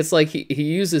 It's like he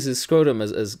uses his scrotum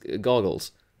as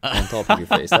goggles on top of your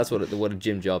face. That's what a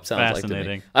gym job sounds like to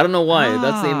me. I don't know why.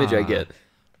 That's the image I get.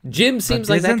 Jim seems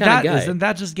like that kind of guy. Isn't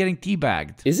that just getting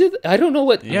teabagged? Is it? I don't know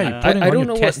what. Yeah, you're putting on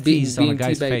your testes on a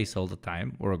guy's face all the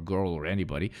time, or a girl, or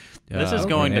anybody. This is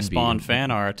going to spawn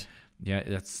fan art.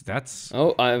 Yeah, that's.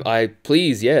 Oh, I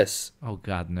please, yes. Oh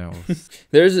God, no.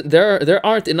 there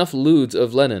aren't enough lewds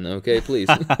of Lenin. Okay, please.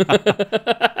 Oh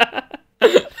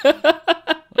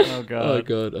God. Oh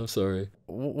God, I'm sorry.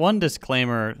 One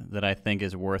disclaimer that I think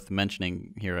is worth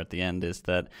mentioning here at the end is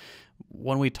that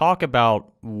when we talk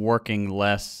about working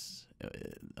less,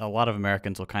 a lot of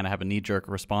Americans will kind of have a knee-jerk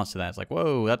response to that. It's like,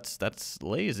 whoa, that's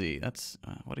lazy. That's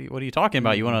what are you talking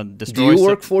about? You want to destroy? Do you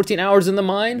work 14 hours in the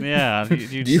mine? Yeah. Do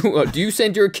you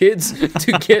send your kids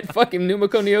to get fucking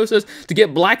pneumoconiosis, to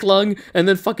get black lung, and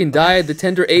then fucking die at the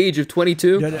tender age of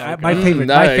 22? My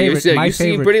favorite. You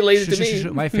seem pretty lazy to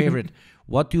me. My favorite.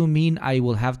 What do you mean I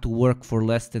will have to work for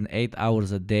less than 8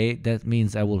 hours a day? That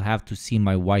means I will have to see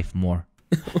my wife more.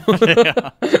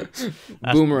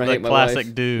 Boomer, I hate my classic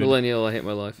life. Dude. Millennial, I hate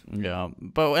my life. Yeah,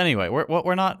 but anyway,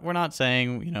 we're not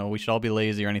saying we should all be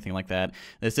lazy or anything like that.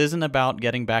 This isn't about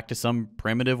getting back to some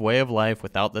primitive way of life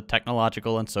without the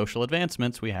technological and social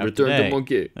advancement we have Return today. to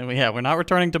monkey. Yeah, we're not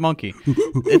returning to monkey.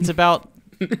 It's about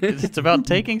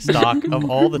taking stock of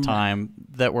all the time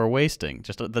that we're wasting.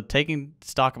 Just the taking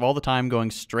stock of all the time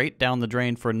going straight down the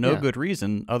drain for no good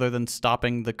reason other than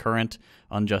stopping the current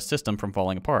unjust system from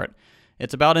falling apart.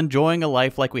 It's about enjoying a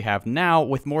life like we have now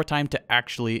with more time to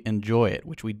actually enjoy it,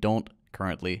 which we don't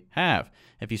currently have.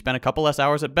 If you spent a couple less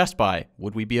hours at Best Buy,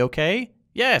 would we be okay?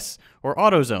 Yes. Or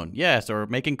AutoZone, yes. Or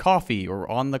making coffee or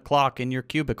on the clock in your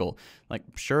cubicle. Like,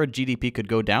 sure, GDP could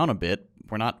go down a bit.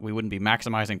 We wouldn't be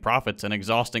maximizing profits and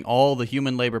exhausting all the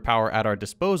human labor power at our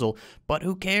disposal, but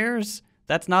who cares?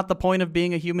 That's not the point of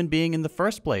being a human being in the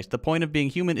first place. The point of being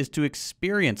human is to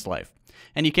experience life.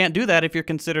 And you can't do that if you're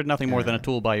considered nothing more than a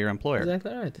tool by your employer.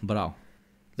 Exactly right. Bravo.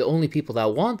 The only people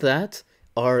that want that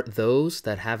are those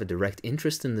that have a direct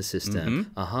interest in the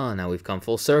system. Now we've come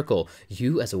full circle.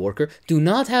 You, as a worker, do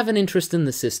not have an interest in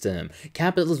the system.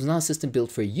 Capitalism is not a system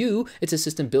built for you. It's a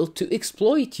system built to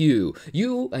exploit you.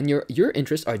 You and your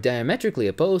interests are diametrically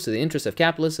opposed to the interests of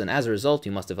capitalists, and as a result,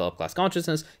 you must develop class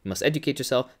consciousness, you must educate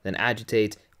yourself, then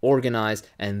agitate, organize,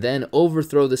 and then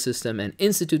overthrow the system and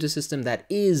institute a system that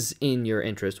is in your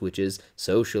interest, which is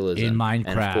socialism. In Minecraft.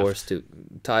 And of course, to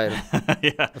tie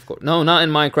it. Yeah. Of course. No, not in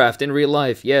Minecraft. In real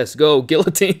life. Yes, go.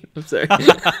 Guillotine. I'm sorry.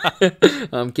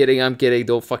 I'm kidding.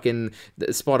 Don't fucking...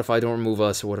 Spotify, don't remove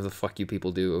us or whatever the fuck you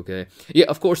people do, okay? Yeah,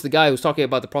 of course, the guy who's talking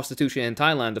about the prostitution in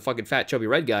Thailand, the fucking fat, chubby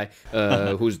red guy,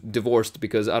 who's divorced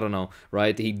because, I don't know,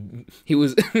 right? He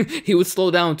was... he would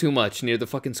slow down too much near the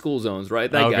fucking school zones,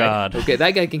 right? That guy. God. Okay,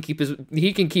 that guy can keep his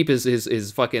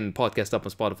fucking podcast up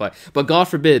on Spotify, but God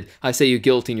forbid I say you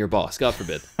guillotine your boss. God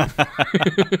forbid.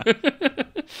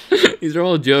 These are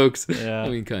all jokes. Yeah. I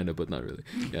mean, kind of, but not really.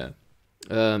 Yeah.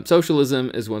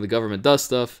 Socialism is when the government does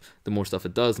stuff. The more stuff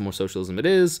it does, the more socialism it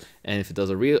is. And if it does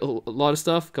a lot of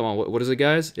stuff, come on, what is it,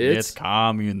 guys? It's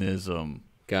communism.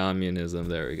 Communism.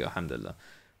 There we go. Alhamdulillah.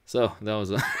 So that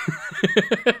was.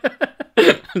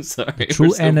 I'm sorry.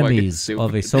 True enemies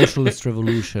of a socialist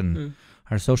revolution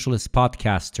are socialist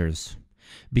podcasters,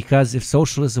 because if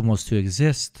socialism was to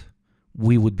exist,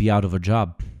 we would be out of a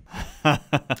job.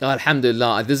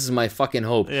 Alhamdulillah, this is my fucking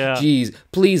hope. Yeah. Jeez,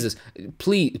 please.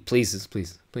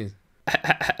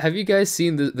 Have you guys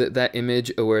seen that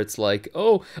image where it's like,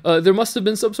 there must have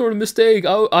been some sort of mistake.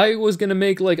 I was gonna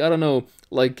make, like, I don't know,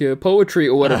 like poetry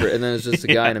or whatever, and then it's just a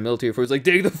guy in a military uniform who's like,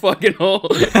 dig the fucking hole.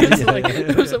 It's like,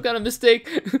 there was some kind of mistake.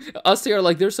 Us here are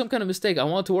like, there's some kind of mistake. I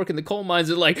want to work in the coal mines,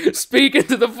 and like, speak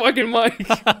into the fucking mic.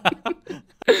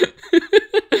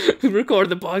 Record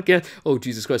the podcast. Oh,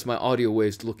 Jesus Christ, my audio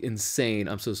waves look insane.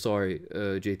 I'm so sorry,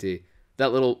 JT.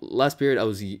 That little last period,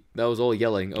 that was all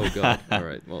yelling. Oh God! All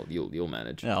right, well, you'll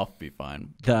manage. Yeah, I'll be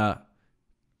fine. The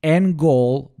end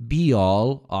goal, be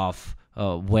all of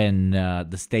when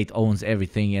the state owns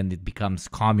everything and it becomes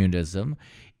communism,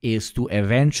 is to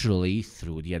eventually,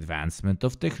 through the advancement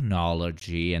of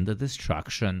technology and the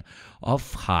destruction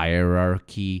of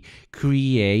hierarchy,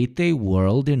 create a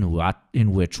world in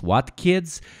which what,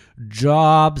 kids?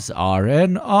 Jobs are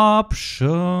an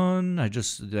option. I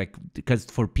just like, because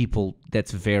for people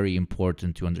that's very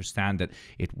important to understand that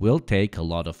it will take a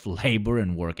lot of labor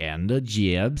and work and the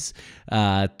jobs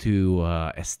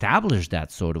to establish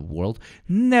that sort of world.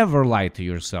 Never lie to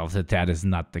yourself that that is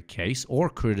not the case, or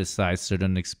criticize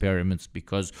certain experiments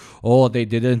because, oh, they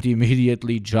didn't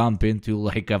immediately jump into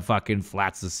like a fucking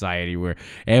flat society where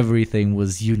everything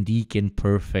was unique and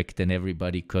perfect and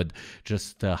everybody could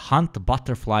just hunt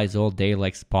butterflies all day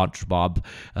like SpongeBob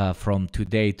from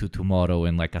today to tomorrow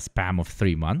in like a span of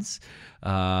 3 months.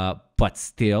 But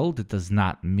still, that does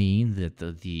not mean that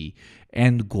the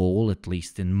end goal, at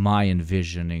least in my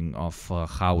envisioning of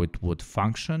how it would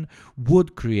function,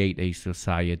 would create a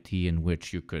society in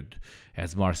which you could,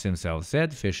 as Mars himself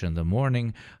said, fish in the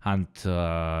morning, hunt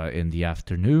in the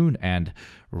afternoon, and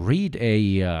read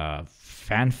a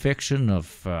fan fiction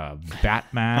of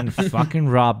Batman fucking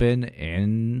Robin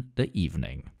in the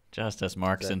evening. Just as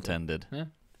Marx intended. Yeah.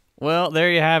 Well, there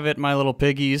you have it, my little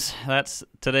piggies. That's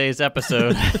today's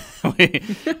episode.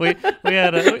 we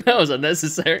had a... That was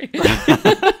unnecessary.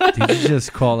 Did you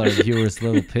just call our viewers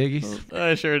little piggies?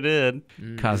 I sure did.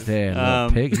 Because they're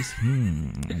little piggies.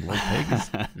 Little piggies.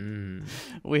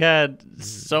 We had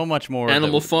so much more.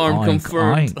 Animal Farm Oink,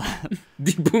 confirmed. oink.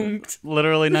 Debunked.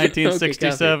 Literally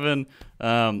 1967.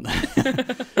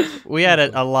 We had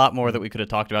a lot more that we could have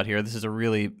talked about here. This is a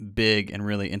really big and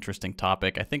really interesting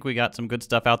topic. I think we got some good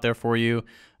stuff out there for you.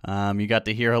 You got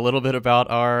to hear a little bit about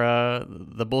our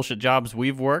the bullshit jobs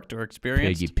we've worked or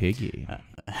experienced. Piggy.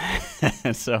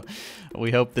 So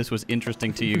we hope this was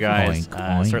interesting to you guys. Oink,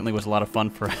 oink. Certainly was a lot of fun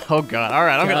for... Oh, God. All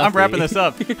right, I'm wrapping this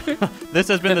up. This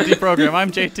has been the Deprogram.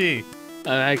 I'm JT.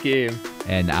 I'm Hakeem.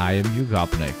 And I am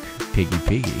Ugopnik.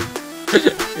 Piggy.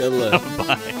 Good luck.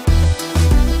 Bye.